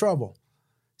 saved your trouble.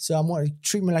 So I'm going to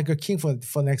treat me like a king for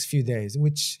the next few days,"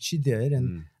 which she did.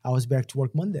 And I was back to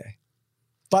work Monday.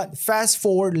 But fast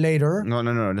forward later. No. I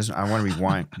want to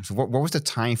rewind. So what was the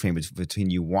time frame between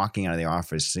you walking out of the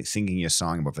office, singing your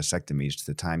song about vasectomies, to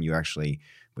the time you actually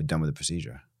were done with the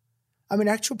procedure?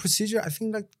 Actual procedure, I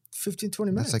think like 15,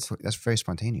 20 minutes. That's very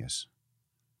spontaneous.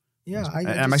 Yeah.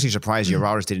 I'm actually surprised your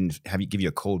urologist didn't give you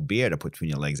a cold beer to put between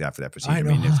your legs after that procedure. I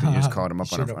know. You just called him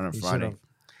up on a Friday.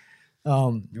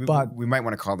 But we might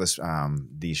want to call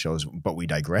these shows, But We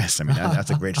Digress. That's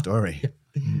a great story.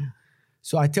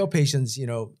 So I tell patients,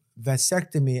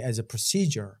 vasectomy as a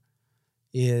procedure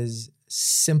is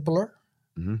simpler,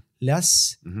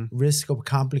 less risk of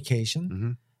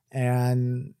complication,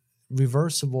 and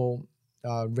reversible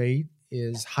rate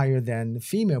is higher than the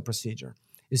female procedure.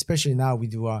 Especially now we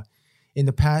do in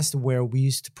the past where we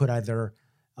used to put either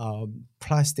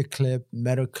plastic clip,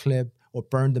 metal clip, or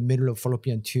burn the middle of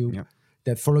fallopian tube. Yep.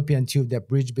 That fallopian tube, that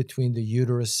bridge between the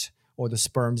uterus or the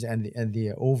sperms and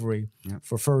the ovary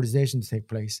for fertilization to take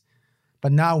place.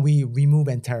 But now we remove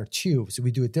entire tube. So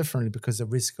we do it differently because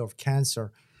of risk of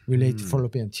cancer related to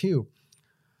fallopian tube.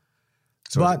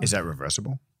 So is that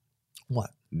reversible? What?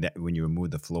 That when you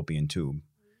remove the fallopian tube?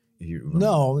 Once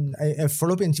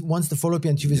the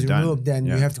fallopian tube is removed, then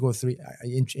you have to go through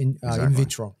in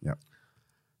vitro. Yep.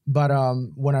 But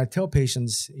when I tell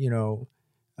patients,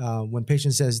 when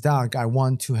patient says, "Doc, I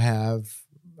want to have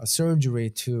a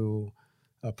surgery to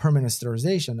permanent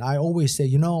sterilization," I always say,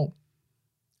 you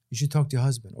should talk to your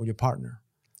husband or your partner.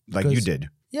 Like you did.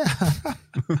 Yeah.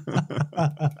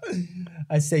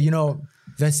 I say,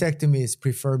 vasectomy is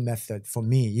preferred method for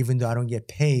me, even though I don't get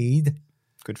paid.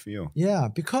 Good for you. Yeah,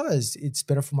 because it's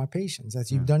better for my patients.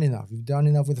 That you've done enough. You've done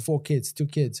enough with 4 kids, 2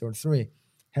 kids, or 3.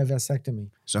 Have vasectomy.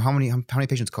 So how many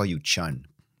patients call you Chun?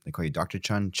 They call you Dr.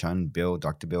 Chun, Bill,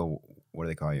 Dr. Bill. What do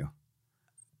they call you?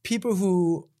 People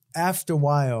who, after a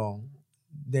while,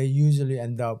 they usually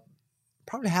end up,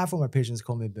 probably half of my patients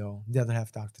call me Bill, the other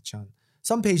half Dr. Chun.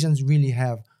 Some patients really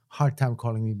have hard time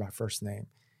calling me by first name.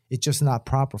 It's just not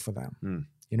proper for them,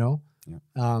 you know? Yeah.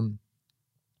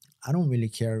 I don't really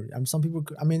care. Some people,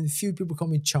 few people call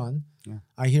me Chun. Yeah.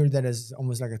 I hear that as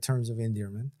almost like a terms of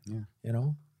endearment, you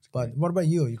know? But what about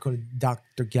you? You call it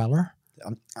Dr. Geller?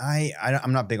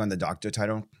 I'm not big on the doctor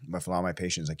title, but for a lot of my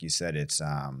patients, like you said, it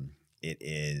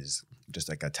is just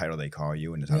like a title they call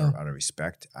you, and it's out of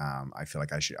respect. I feel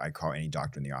like I call any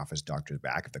doctor in the office doctors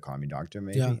back if they call me doctor,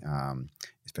 maybe. Yeah.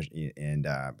 Especially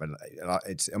but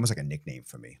it's almost like a nickname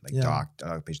for me, like Doc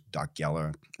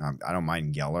Geller. I don't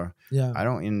mind Geller. Yeah. I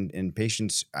don't in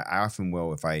patients. I often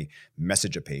will, if I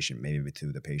message a patient, maybe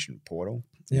through the patient portal,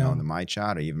 you know, in the My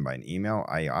Chat, or even by an email.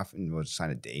 I often will sign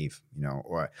it Dave, you know,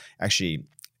 or actually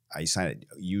I sign it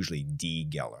usually D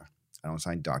Geller. I don't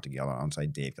sign Dr. Geller. I don't sign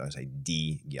Dave Geller. I say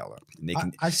D Geller. And they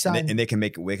can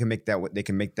they can make that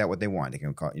what they want. They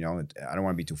can call, you know. I don't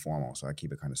want to be too formal, so I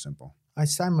keep it kind of simple. I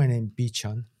sign my name B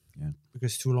Chun. Yeah.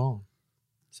 Because it's too long,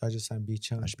 so I just sign B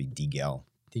Chun. I should be D Gel.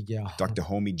 D Gel. Dr.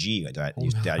 Homie G. Dad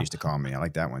used to call me. I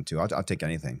like that one too. I'll take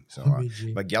anything. So,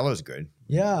 but Geller's good.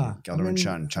 Yeah. Geller and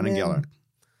Chun and Geller.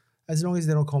 As long as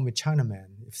they don't call me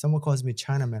Chinaman. If someone calls me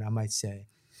Chinaman, I might say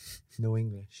no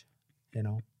English, you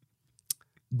know.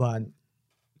 But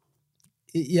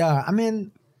yeah,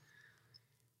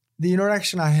 the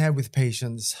interaction I have with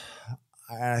patients,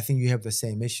 I think you have the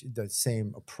same issue, the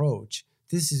same approach.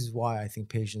 This is why I think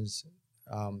patients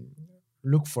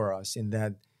look for us, in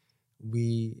that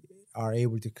we are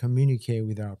able to communicate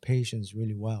with our patients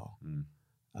really well.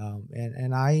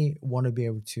 And I want to be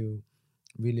able to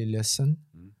really listen,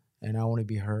 and I want to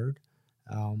be heard.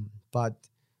 But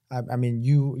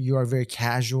you are very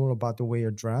casual about the way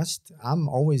you're dressed. I'm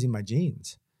always in my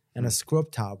jeans and a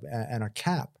scrub top and a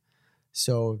cap.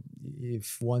 So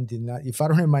if I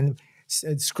don't have my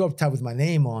scrub top with my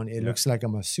name on, it looks like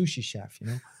I'm a sushi chef, you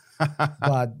know.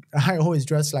 But I always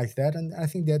dress like that, and I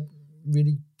think that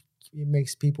really it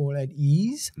makes people at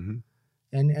ease,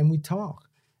 and we talk.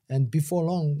 And before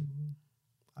long,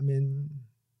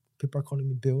 people are calling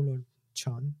me Bill or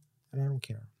Chun, and I don't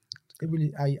care.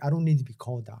 I don't need to be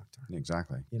called doctor.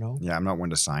 Exactly. You know? Yeah, I'm not one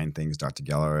to sign things, Dr.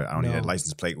 Geller. I don't need a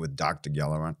license plate with Dr.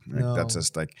 Geller on. No. That's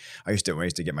just like, I used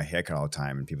to get my hair cut all the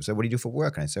time, and people say, what do you do for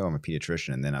work? And I say, oh, I'm a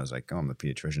pediatrician. And then I was like, oh, I'm a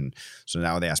pediatrician. So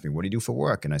now they ask me, what do you do for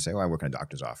work? And I say, oh, I work in a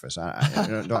doctor's office.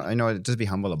 I know, just be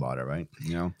humble about it, right?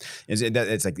 You know,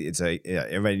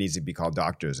 everybody needs to be called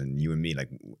doctors, and you and me, like,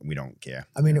 we don't care.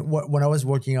 When I was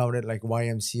working out at like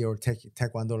YMCA or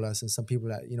taekwondo lessons, some people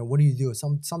that, what do you do?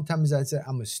 Sometimes I say,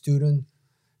 I'm a student.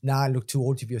 Now I look too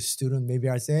old to be a student. Maybe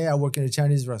I say, hey, I work in a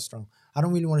Chinese restaurant. I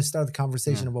don't really want to start the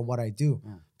conversation about what I do,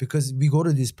 because we go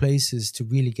to these places to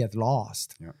really get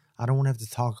lost. Yeah. I don't want to have to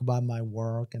talk about my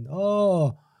work and,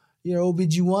 you're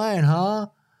OBGYN, huh?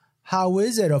 How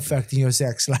is it affecting your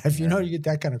sex life? You know, you get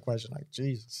that kind of question, like,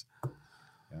 Jesus. I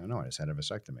don't know. I just had a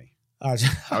vasectomy.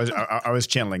 I was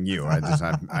channeling you. I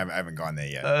haven't gone there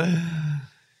yet.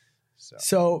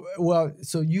 So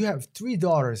you have 3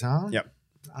 daughters, huh? Yep.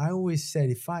 I always said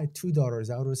if I had 2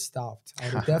 daughters, I would have stopped. I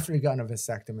would have definitely gotten a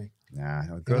vasectomy.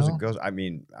 Nah, girls.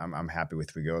 I'm happy with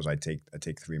 3 girls. I take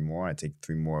 3 more. I take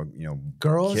 3 more.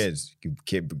 Girls,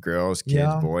 girls,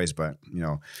 kids, boys. But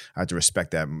I have to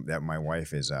respect that my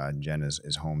wife is Jen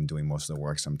is home doing most of the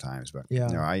work sometimes. But it's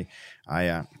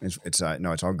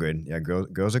all good. Yeah,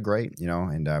 girls are great.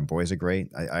 And boys are great.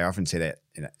 I often say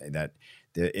that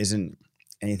there isn't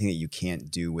anything that you can't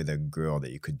do with a girl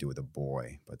that you could do with a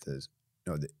boy. But there's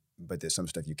some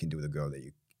stuff you can do with a girl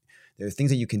there are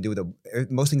things that you can do with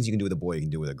most things you can do with a boy you can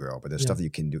do with a girl, but there's stuff that you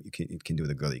can do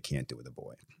with a girl that you can't do with a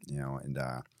boy.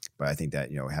 But I think that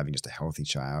having just a healthy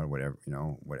child,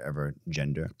 whatever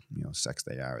gender, sex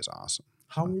they are, is awesome.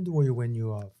 How old were you when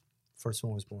your first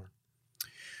one was born?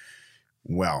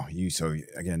 Well, so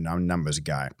again, I'm a numbers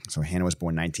guy. So Hannah was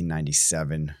born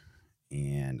 1997,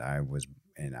 and I was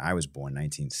born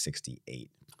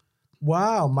 1968.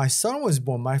 Wow, my son was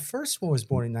born. My first one was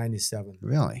born in 97.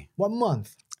 Really? What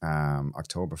month?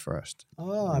 October 1st.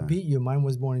 Oh, I beat you. Mine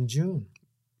was born in June.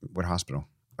 What hospital?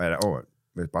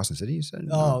 Boston City, you said?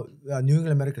 Oh, New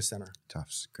England Medical Center.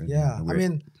 Tufts. Good. Yeah.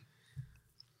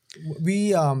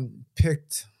 We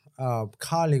picked a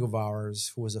colleague of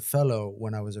ours who was a fellow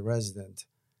when I was a resident.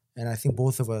 And I think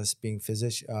both of us being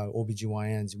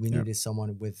OBGYNs, we needed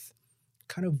someone with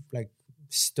kind of like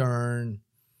stern,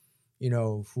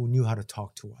 who knew how to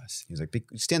talk to us. He's like,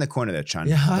 stay in the corner there, Chun.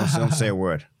 Yeah. Don't say a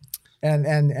word.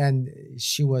 And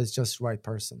she was just the right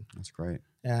person. That's great.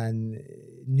 And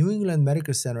New England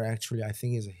Medical Center actually, I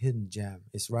think, is a hidden gem.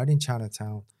 It's right in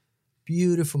Chinatown.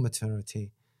 Beautiful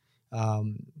maternity.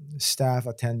 Staff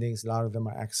attendings, a lot of them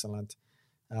are excellent.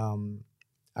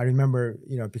 I remember,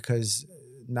 because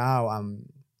now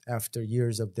after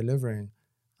years of delivering,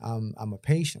 I'm a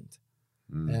patient.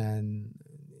 And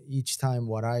each time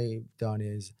what I've done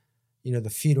is, the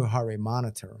fetal heart rate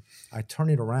monitor, I turn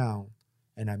it around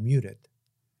and I mute it.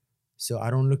 So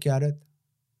I don't look at it.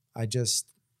 I just,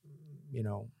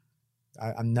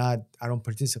 I don't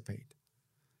participate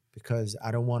because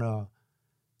I don't want to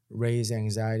raise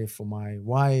anxiety for my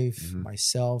wife,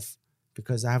 myself,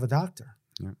 because I have a doctor.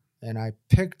 Yeah. And I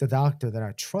picked the doctor that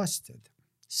I trusted.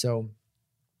 So,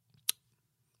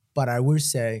 but I will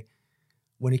say,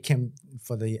 when it came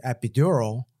for the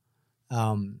epidural,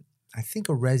 I think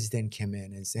a resident came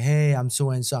in and said, "Hey, I'm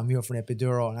so-and-so, I'm here for an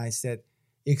epidural." And I said,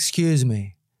 "Excuse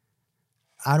me,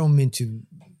 I don't mean to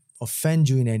offend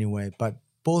you in any way, but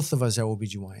both of us are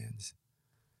OBGYNs.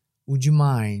 Would you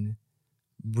mind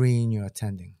bringing your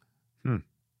attending?"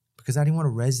 Because I didn't want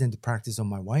a resident to practice on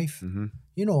my wife.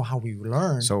 You know how we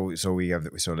learn. So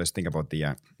let's think about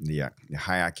the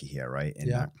hierarchy here, right?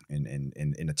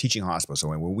 In a teaching hospital. So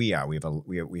where we are, we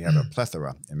have a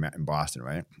plethora in Boston,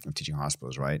 right, of teaching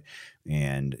hospitals, right?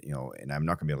 And and I'm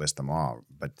not going to be able to list them all,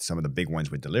 but some of the big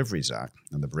ones with deliveries are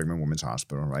the Brigham and Women's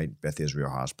Hospital, right? Beth Israel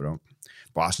Hospital,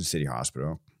 Boston City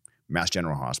Hospital, Mass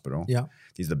General Hospital. Yeah.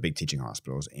 These are the big teaching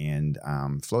hospitals, and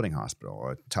Floating Hospital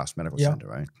or Tufts Medical Center,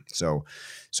 right? So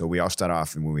we all start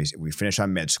off, and we finish our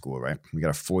med school, right? We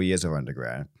got 4 years of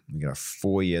undergrad. We got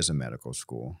 4 years of medical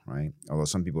school, right? Although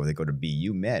some people, they go to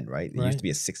BU Med, right? It used to be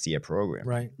a 6-year program,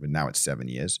 right? But now it's 7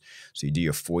 years. So you do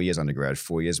your 4 years undergrad,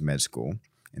 4 years med school.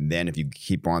 And then if you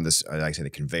keep on this, like I say, the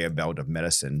conveyor belt of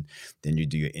medicine, then you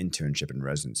do your internship and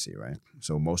residency, right?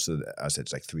 So most of us,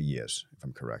 it's like 3 years, if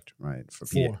I'm correct, right? For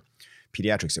 4.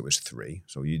 Pediatrics, it was 3.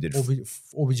 So you did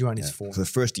OBGYN is 4. So the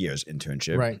first year is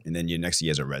internship, right? And then your next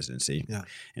year is a residency. Yeah.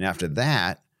 And after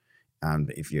that,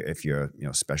 if you're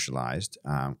specialized,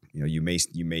 you may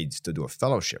still do a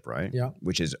fellowship, right? Yeah.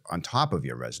 Which is on top of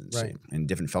your residency, right? And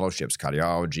different fellowships,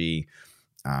 cardiology,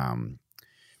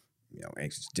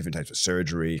 different types of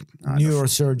surgery,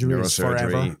 neurosurgery,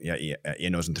 forever. Ear,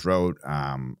 nose, and throat,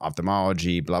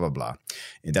 ophthalmology, blah blah blah.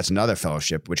 And that's another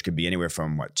fellowship, which could be anywhere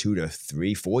from 2 to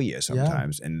 3, 4 years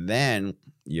sometimes. And then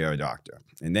you're a doctor,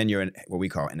 and then you're what we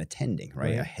call an attending,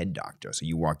 right? A head doctor. So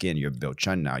you walk in, you're Bill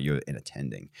Chun now. You're an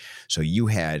attending. So you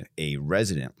had a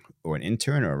resident or an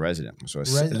intern or a resident. So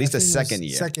at least a second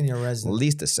year. Second year resident. At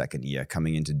least a second year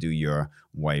coming in to do your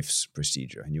wife's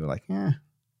procedure, and you were like, no.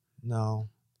 No.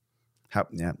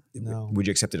 Would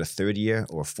you accept it a third year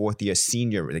or a fourth year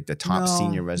senior, like the top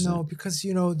senior resident? No, because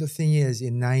the thing is,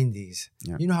 in 90s,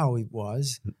 you know how it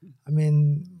was. I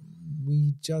mean,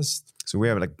 we just. So we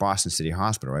have like Boston City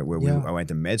Hospital, right? Where I went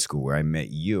to med school, where I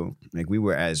met you. Like we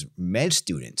were as med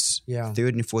students,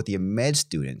 third and fourth year med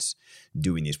students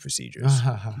doing these procedures.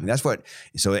 And that's what.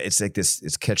 So it's like this.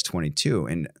 It's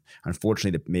catch-22, and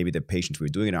unfortunately, maybe the patients we were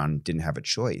doing it on didn't have a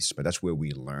choice. But that's where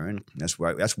we learn. That's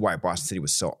why Boston City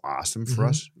was so awesome for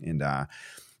us. And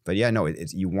but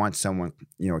it's you want someone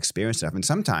experienced enough. And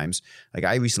sometimes, like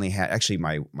I recently had, actually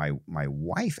my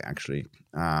wife actually.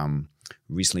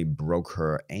 Recently broke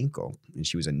her ankle, and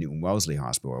she was at Newton Wellesley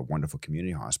Hospital, a wonderful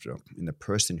community hospital. And the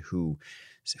person who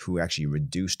actually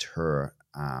reduced her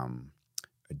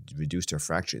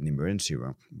fracture in the emergency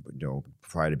room,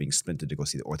 prior to being splintered to go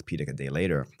see the orthopedic a day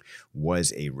later,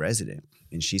 was a resident.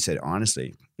 And she said,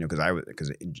 honestly,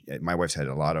 because my wife's had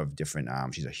a lot of different.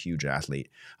 She's a huge athlete,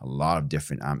 a lot of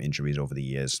different injuries over the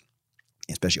years,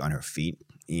 especially on her feet.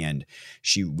 And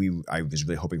I was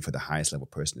really hoping for the highest level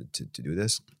person to do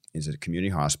this. Is at a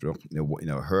community hospital.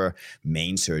 Her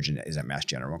main surgeon is at Mass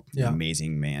General. An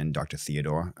amazing man, Dr.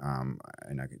 Theodore.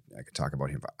 And I could talk about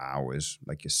him for hours,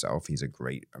 like yourself. He's a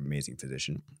great, amazing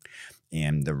physician.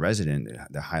 And the resident,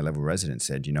 the high-level resident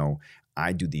said,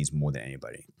 I do these more than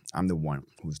anybody. I'm the one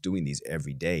who's doing these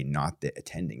every day, not the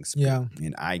attendings. Yeah.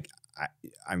 And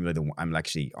I'm really the one. I'm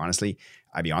actually, honestly,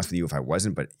 I'd be honest with you if I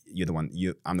wasn't, but you're the one.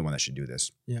 I'm the one that should do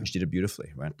this. Yeah. And she did it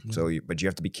beautifully, right? Yeah. So, but you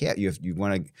have to be careful. You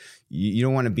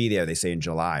don't want to be there. They say in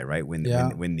July, right? When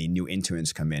the new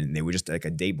interns come in, and they were just like a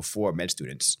day before med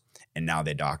students, and now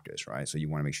they're doctors, right? So you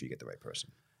want to make sure you get the right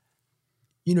person.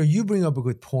 You bring up a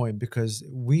good point, because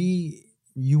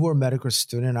you were a medical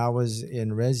student. I was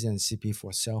in residency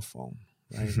before cell phone,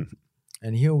 right?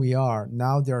 And here we are.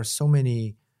 Now there are so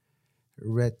many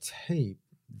red tape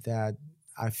that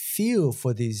I feel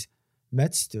for these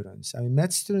med students. I mean,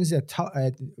 med students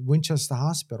at Winchester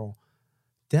Hospital,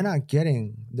 they're not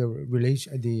getting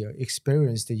the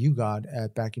experience that you got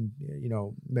back in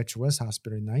Metro West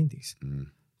Hospital in the 90s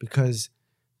because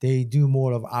they do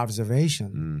more of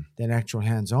observation than actual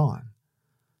hands-on.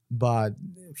 But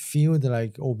field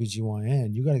like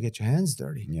OBGYN, you got to get your hands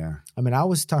dirty. Yeah. I mean, I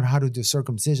was taught how to do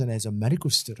circumcision as a medical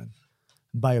student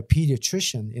by a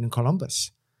pediatrician in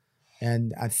Columbus.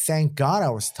 And I thank God I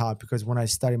was taught, because when I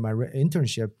started my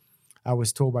internship, I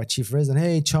was told by chief resident,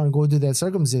 hey, Sean, go do that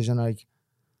circumcision. Like,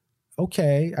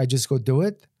 okay, I just go do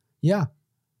it? Yeah.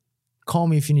 Call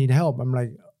me if you need help. I'm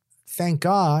like, thank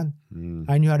God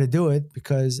I knew how to do it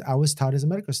because I was taught as a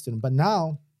medical student. But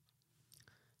now,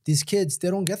 these kids, they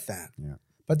don't get that. Yeah.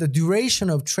 But the duration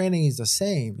of training is the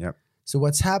same. Yep. So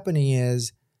what's happening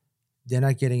is they're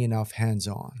not getting enough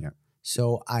hands-on. Yep.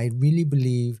 So I really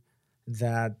believe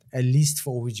that at least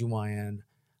for OBGYN,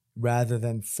 rather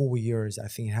than 4 years, I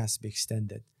think it has to be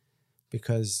extended.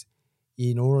 Because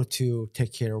in order to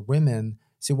take care of women,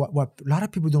 see what a lot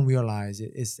of people don't realize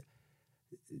is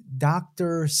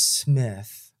Dr.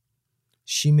 Smith,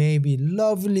 she may be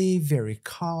lovely, very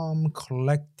calm,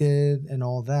 collected, and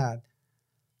all that.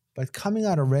 But coming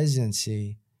out of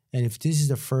residency, and if this is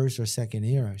the first or second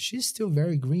year, she's still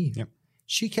very green. Yep.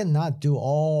 She cannot do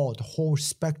the whole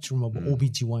spectrum of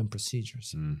OBGYN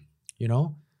procedures, you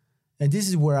know? And this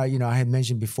is where I had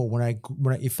mentioned before,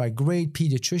 if I grade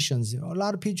pediatricians, a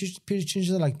lot of pediatricians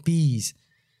are like Bs,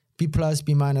 B+, B-,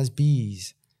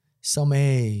 Bs, some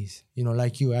As,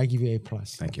 like you, I give you A+.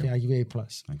 Thank you. I give you A+.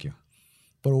 Thank you.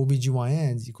 But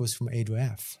OBGYNs, it goes from A to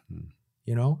F,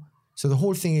 So the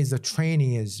whole thing is the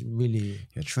training is really...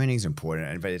 Yeah, training is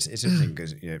important. But it's interesting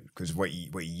because what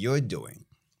you're doing,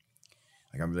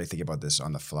 like I'm really thinking about this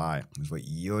on the fly, is what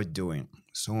you're doing.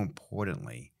 So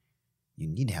importantly, you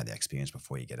need to have that experience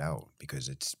before you get out, because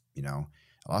it's, a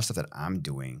lot of stuff that I'm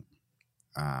doing,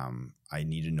 I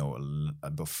need to know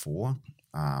before,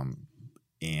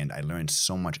 and I learned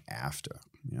so much after.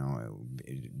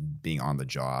 Being on the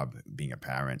job, being a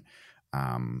parent,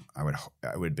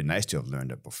 it would have been nice to have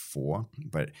learned it before,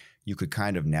 but you could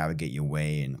kind of navigate your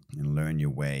way and learn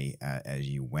your way as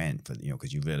you went.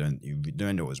 Because you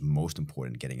learned what was most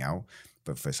important getting out.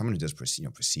 But for someone who does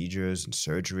procedures and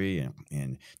surgery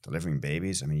and delivering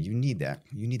babies, I mean, you need that.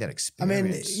 You need that experience.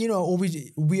 I mean,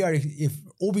 if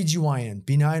OBGYN,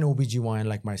 benign OBGYN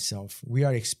like myself, we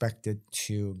are expected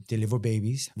to deliver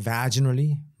babies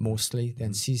vaginally mostly,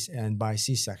 and by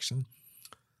C-section.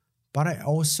 But I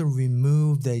also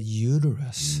remove the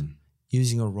uterus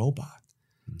using a robot.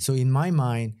 So in my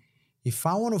mind, if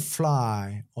I want to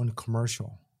fly on a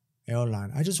commercial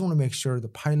airline, I just want to make sure the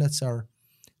pilots are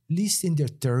at least in their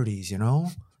 30s,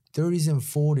 30s and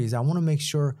 40s. I want to make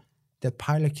sure that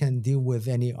pilot can deal with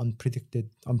any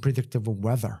unpredictable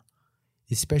weather,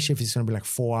 especially if it's going to be like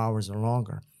 4 hours or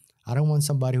longer. I don't want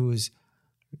somebody who's,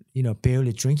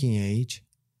 barely drinking age.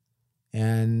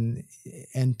 And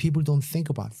people don't think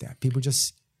about that. People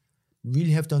just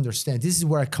really have to understand. This is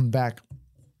where I come back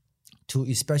to,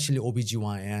 especially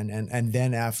OBGYN and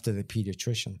then after the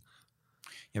pediatrician.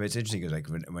 Yeah, but it's interesting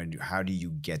because how do you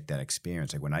get that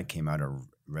experience? Like when I came out of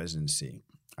residency,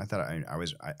 I thought I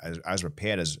was as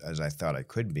prepared as I thought I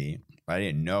could be, but I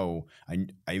didn't know. I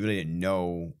really didn't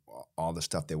know all the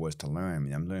stuff there was to learn. I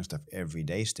mean, I'm learning stuff every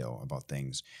day still about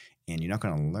things, and you're not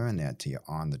going to learn that till you're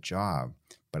on the job.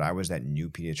 But I was that new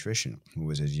pediatrician who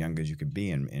was as young as you could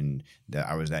be, and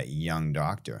I was that young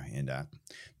doctor,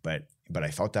 but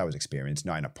I felt I was experienced,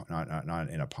 not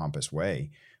in a pompous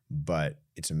way. But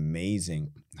it's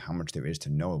amazing how much there is to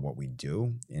know of what we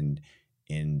do, and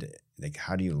like,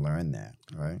 how do you learn that,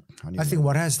 right? I think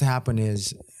what has to happen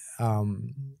is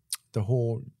the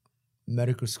whole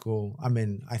medical school. I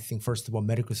mean, I think first of all,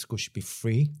 medical school should be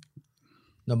free,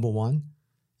 number one,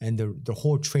 and the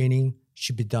whole training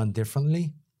should be done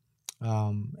differently.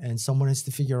 And someone has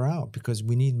to figure out, because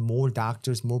we need more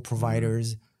doctors, more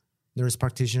providers, nurse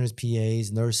practitioners, PAs,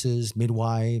 nurses,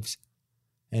 midwives,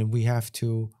 and we have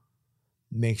to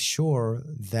make sure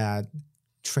that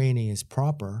training is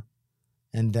proper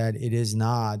and that it is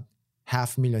not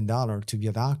 $500,000 to be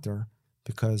a doctor,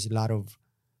 because a lot of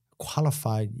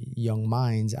qualified young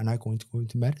minds are not going to go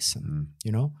into medicine,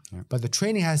 Yeah. But the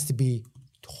training has to be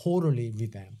totally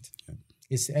revamped. Yeah.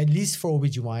 It's at least for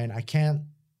OBGYN.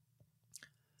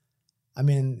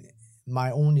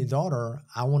 My only daughter,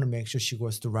 I want to make sure she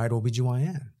goes to the right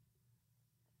OBGYN.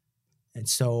 And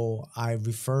so I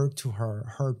referred to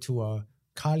her to a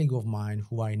colleague of mine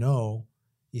who I know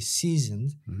is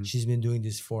seasoned. Mm-hmm. She's been doing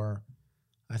this for,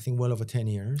 I think, well over 10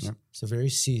 years. Yep. So very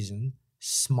seasoned,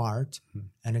 smart,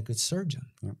 and a good surgeon.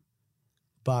 Yep.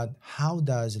 But how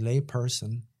does a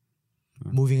layperson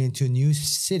moving into a new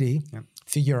city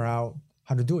figure out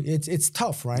how to do it? It's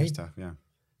tough, right? It's tough, yeah.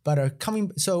 But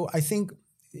so I think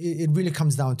it really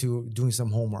comes down to doing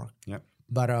some homework. Yep.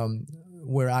 But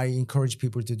where I encourage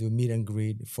people to do meet and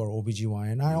greet for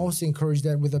OBGYN. I also encourage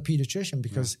that with a pediatrician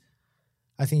because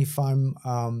I think if I'm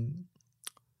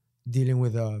dealing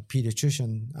with a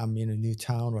pediatrician, I'm in a new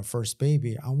town or first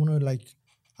baby, I'll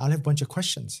have a bunch of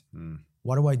questions.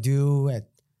 What do I do at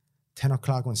 10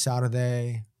 o'clock on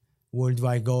Saturday? Where do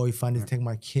I go if I need to take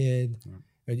my kid?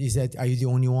 Are you the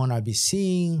only one I'll be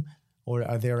seeing? Or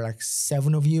are there like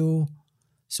 7 of you?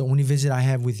 So only visit I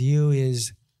have with you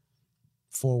is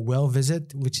for well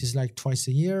visit, which is like once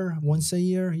a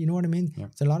year. You know what I mean? Yeah.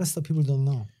 It's a lot of stuff people don't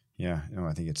know. Yeah,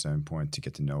 I think it's important to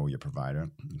get to know your provider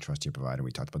and trust your provider.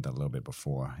 We talked about that a little bit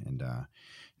before, and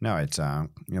no, it's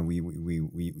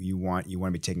you want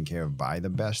to be taken care of by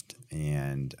the best,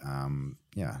 and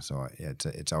so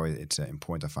it's always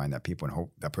important to find that people and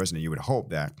hope that person that you would hope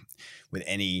that with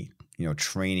any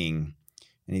training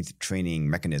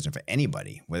mechanism for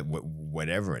anybody,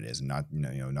 whatever it is, not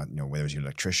whether it's your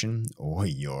electrician or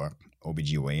your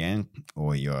OBGYN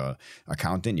or your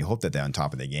accountant, you hope that they're on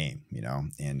top of their game,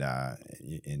 and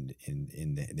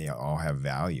they all have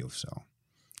value. So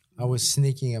I was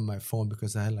sneaking at my phone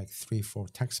because I had like 3-4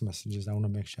 text messages. I want to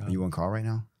make sure. Are you on call right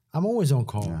now? I'm always on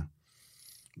call. Yeah.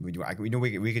 We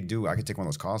could take one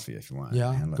of those calls for you if you want.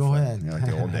 Yeah, go ahead. Like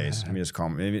the old days. Let me just call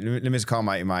my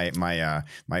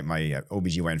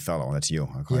OBGYN fellow. That's you.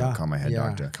 I'll call my head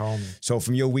doctor. Call me. So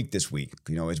from your week this week,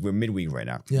 as we're midweek right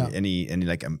now. Yeah. Any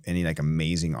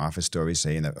amazing office stories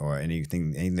saying that, or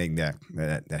anything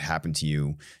that happened to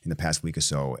you in the past week or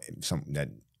so, something that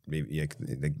maybe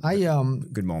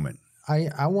good moment.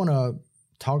 I want to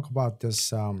talk about this.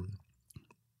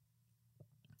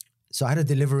 So I had a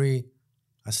delivery.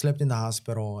 I slept in the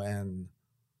hospital and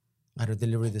I had a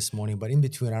delivery this morning, but in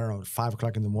between, 5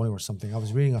 o'clock in the morning or something, I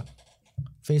was reading a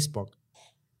Facebook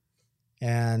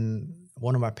and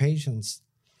one of my patients,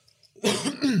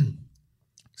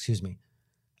 excuse me,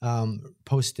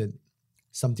 posted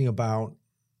something about,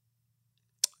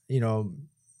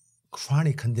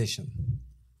 chronic condition.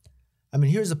 I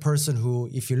mean, here's a person who,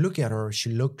 if you look at her,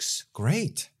 she looks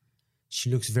great.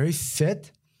 She looks very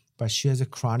fit, but she has a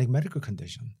chronic medical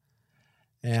condition.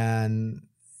 And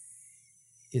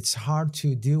it's hard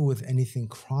to deal with anything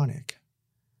chronic.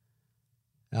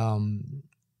 And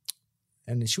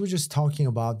she was just talking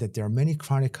about that there are many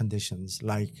chronic conditions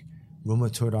like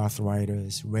rheumatoid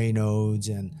arthritis, Raynaud's,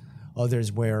 and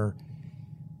others where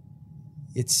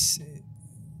it's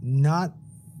not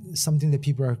something that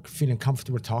people are feeling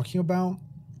comfortable talking about.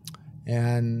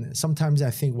 And sometimes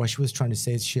I think what she was trying to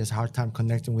say is she has a hard time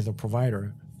connecting with a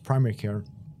provider, primary care.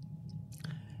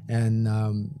 And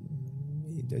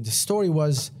the story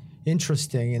was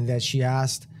interesting in that she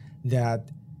asked that,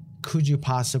 could you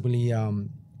possibly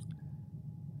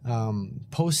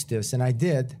post this? And I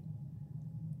did.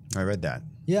 I read that.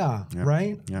 Yeah,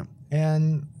 right? Yeah.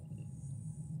 And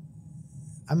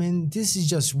I mean, this is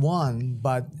just one,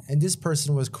 and this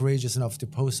person was courageous enough to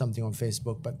post something on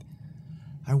Facebook. But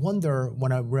I wonder,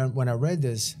 when I read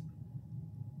this,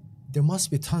 there must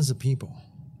be tons of people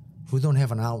who don't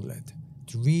have an outlet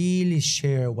to really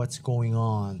share what's going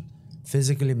on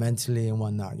physically, mentally, and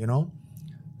whatnot,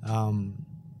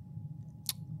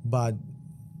 But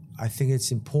I think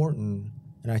it's important,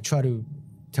 and I try to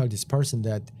tell this person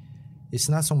that it's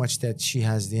not so much that she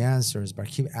has the answers, but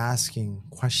keep asking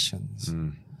questions,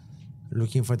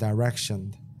 looking for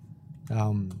direction.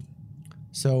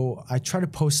 So I try to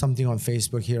post something on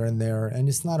Facebook here and there, and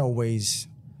it's not always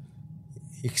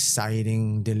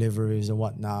exciting deliveries or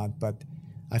whatnot, but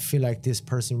I feel like this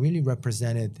person really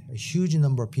represented a huge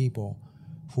number of people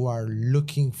who are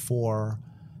looking for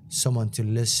someone to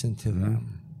listen to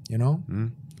them,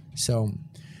 So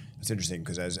it's interesting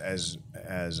because as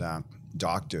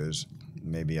doctors,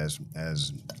 maybe as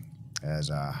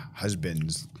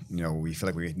husbands, we feel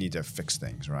like we need to fix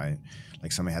things, right?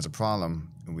 Like somebody has a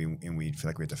problem and we feel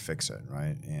like we have to fix it,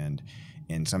 right? And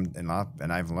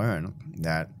I've learned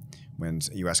that when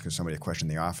you ask somebody a question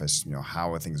in the office,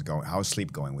 how are things going? How is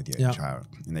sleep going with your child?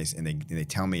 And they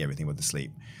tell me everything about the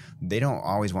sleep. They don't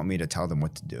always want me to tell them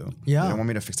what to do. Yeah. They don't want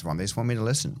me to fix the problem. They just want me to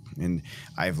listen. And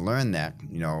I've learned that,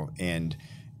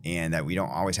 and that we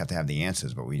don't always have to have the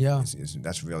answers, but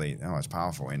that's really, it's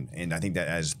powerful. And I think that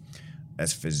as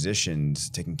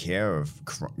physicians taking care of,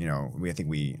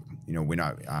 we're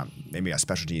not, maybe our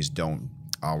specialties don't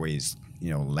always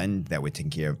lend that we're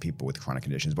taking care of people with chronic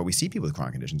conditions, but we see people with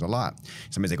chronic conditions a lot.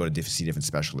 Sometimes they go to see different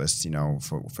specialists,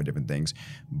 for different things.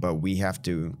 But we have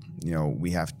to,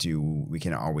 we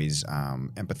can always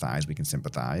empathize, we can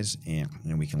sympathize,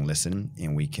 and we can listen,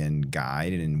 and we can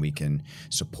guide, and we can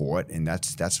support, and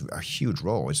that's a huge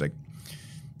role. It's like,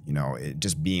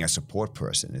 just being a support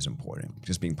person is important.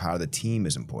 Just being part of the team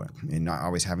is important. And not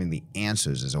always having the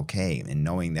answers is okay. And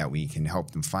knowing that we can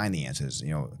help them find the answers.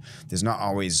 There's not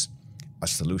always a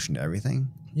solution to everything.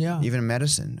 Yeah. Even in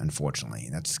medicine, unfortunately.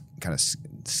 That's kind of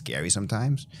scary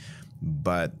sometimes.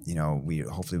 But,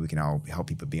 hopefully we can all help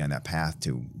people be on that path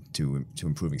to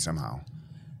improving somehow.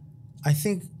 I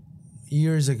think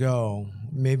years ago,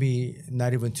 maybe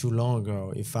not even too long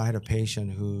ago, if I had a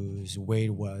patient whose weight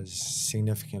was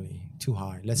significantly too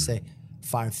high, let's say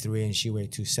 5'3", and she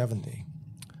weighed 270,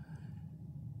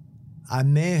 I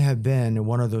may have been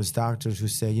one of those doctors who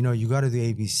say, you got to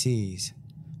do ABCs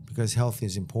because health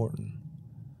is important.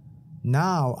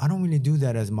 Now, I don't really do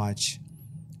that as much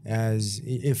as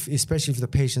especially if the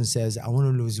patient says, I want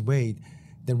to lose weight,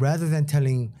 then rather than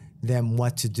telling them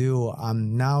what to do,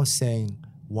 I'm now saying,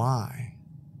 why?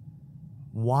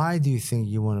 Why do you think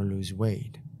you want to lose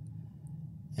weight?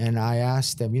 And I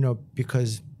asked them,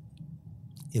 because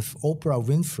if Oprah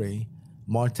Winfrey,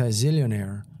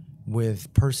 multi-zillionaire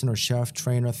with personal chef,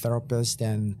 trainer, therapist,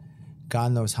 and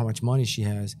God knows how much money she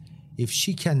has, if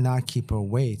she cannot keep her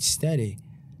weight steady,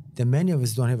 then many of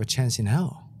us don't have a chance in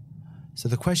hell. So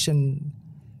the question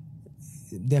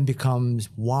then becomes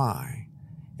why?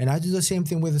 And I do the same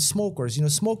thing with the smokers.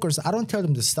 Smokers, I don't tell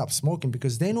them to stop smoking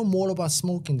because they know more about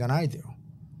smoking than I do.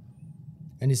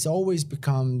 And it always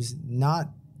becomes not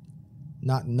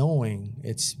knowing,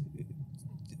 it's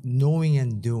knowing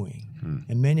and doing.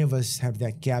 And many of us have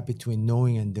that gap between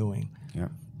knowing and doing. Yeah.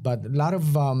 But a lot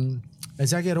of,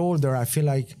 as I get older, I feel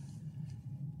like,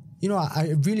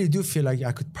 I really do feel like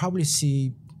I could probably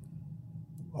see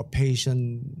a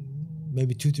patient,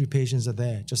 maybe 2-3 patients a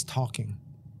day, just talking.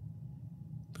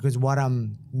 Because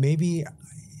maybe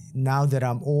now that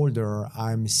I'm older,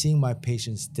 I'm seeing my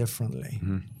patients differently.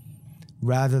 Mm-hmm.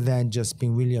 Rather than just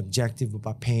being really objective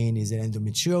about pain. Is it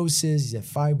endometriosis? Is it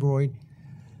fibroid?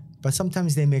 But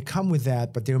sometimes they may come with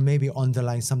that, but there may be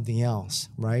underlying something else,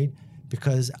 right?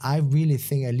 Because I really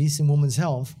think, at least in women's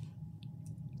health,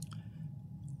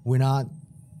 we're not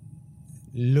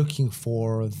looking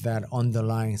for that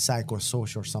underlying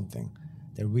psychosocial or something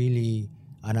that really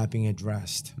are not being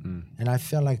addressed. And I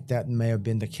felt like that may have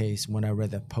been the case when I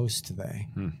read that post today.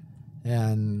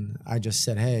 And I just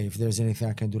said, hey, if there's anything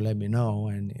I can do, let me know.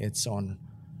 And it's on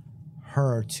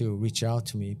her to reach out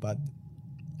to me. But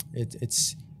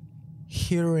it's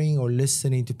hearing or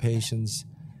listening to patients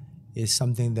is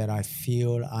something that I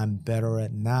feel I'm better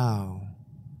at now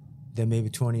than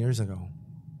maybe 20 years ago.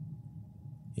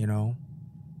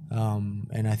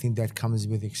 And I think that comes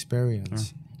with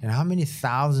experience. And how many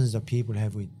thousands of people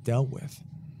have we dealt with,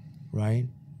 right?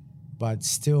 But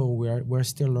still, we're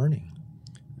still learning.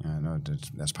 No,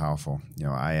 that's powerful.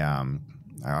 I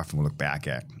often will look back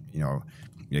at,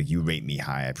 you rate me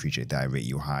high. I appreciate that. I rate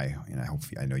you high, and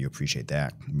I know you appreciate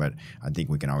that. But I think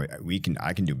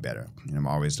I can do better. And I'm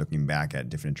always looking back at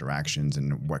different interactions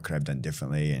and what could I have done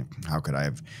differently, and how could I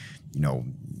have,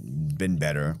 been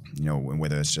better.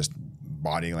 Whether it's just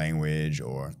body language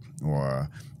or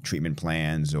treatment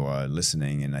plans or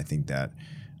listening. And I think that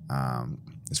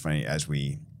it's funny as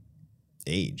we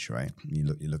age, right?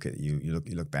 You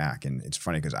look back, and it's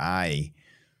funny because I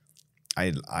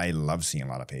love seeing a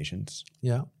lot of patients.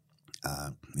 Yeah.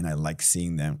 And I like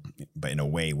seeing them, but in a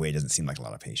way where it doesn't seem like a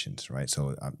lot of patients, right?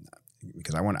 So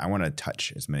because I want to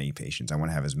touch as many patients, I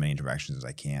want to have as many interactions as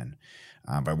I can,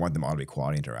 but I want them all to be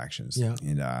quality interactions. Yeah.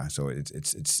 And so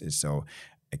it's so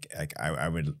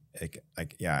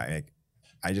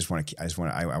I just want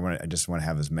to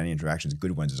have as many interactions,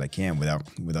 good ones, as I can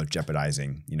without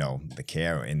jeopardizing, the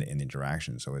care in the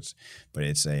interaction. So it's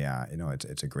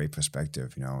a great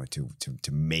perspective, to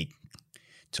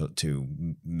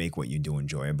make what you do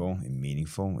enjoyable and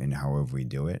meaningful in however we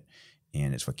do it,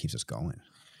 and it's what keeps us going.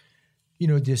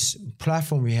 This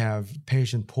platform we have,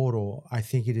 Patient Portal, I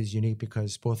think it is unique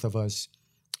because both of us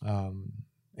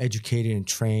educated and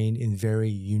trained in very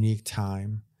unique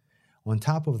time. On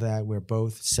top of that, we're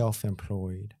both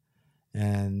self-employed,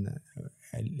 and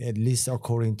at least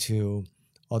according to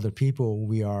other people,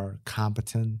 we are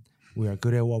competent, we are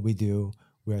good at what we do,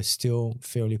 we are still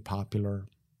fairly popular.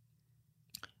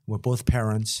 We're both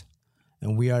parents,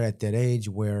 and we are at that age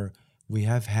where we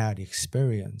have had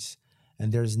experience,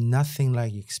 and there's nothing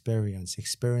like experience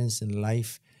in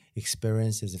life,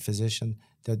 experience as a physician.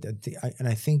 And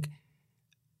I think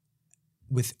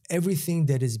with everything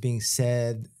that is being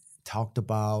said, talked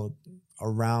about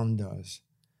around us,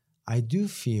 I do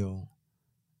feel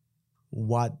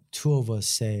what two of us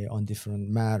say on different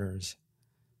matters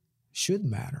should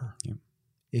matter. Yeah.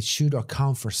 It should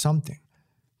account for something,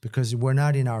 because we're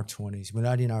not in our 20s. We're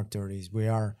not in our 30s. We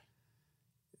are,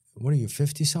 what are you,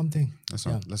 50 something?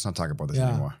 Let's not talk about this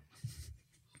anymore.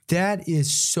 That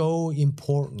is so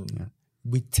important. Yeah.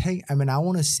 I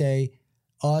want to say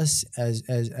us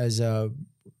as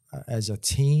a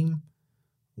team,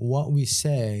 what we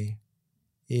say,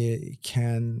 it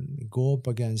can go up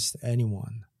against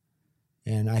anyone.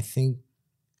 And I think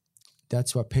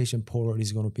that's what Patient Portal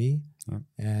is going to be. Yeah.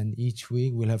 And each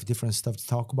week we'll have different stuff to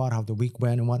talk about, how the week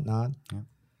went and whatnot.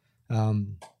 Yeah.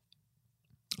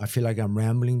 I feel like I'm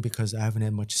rambling because I haven't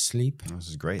had much sleep. This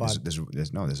is great. This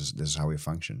is how we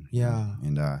function. Yeah.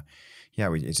 And we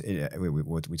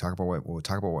talk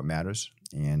about what matters,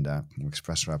 and we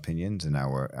express our opinions and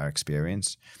our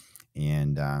experience.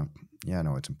 And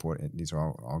it's important. These are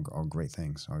all great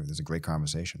things. There's a great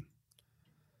conversation.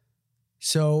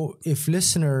 So if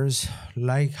listeners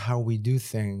like how we do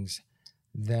things,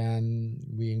 then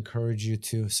we encourage you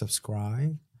to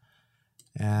subscribe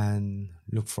and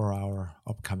look for our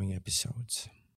upcoming episodes.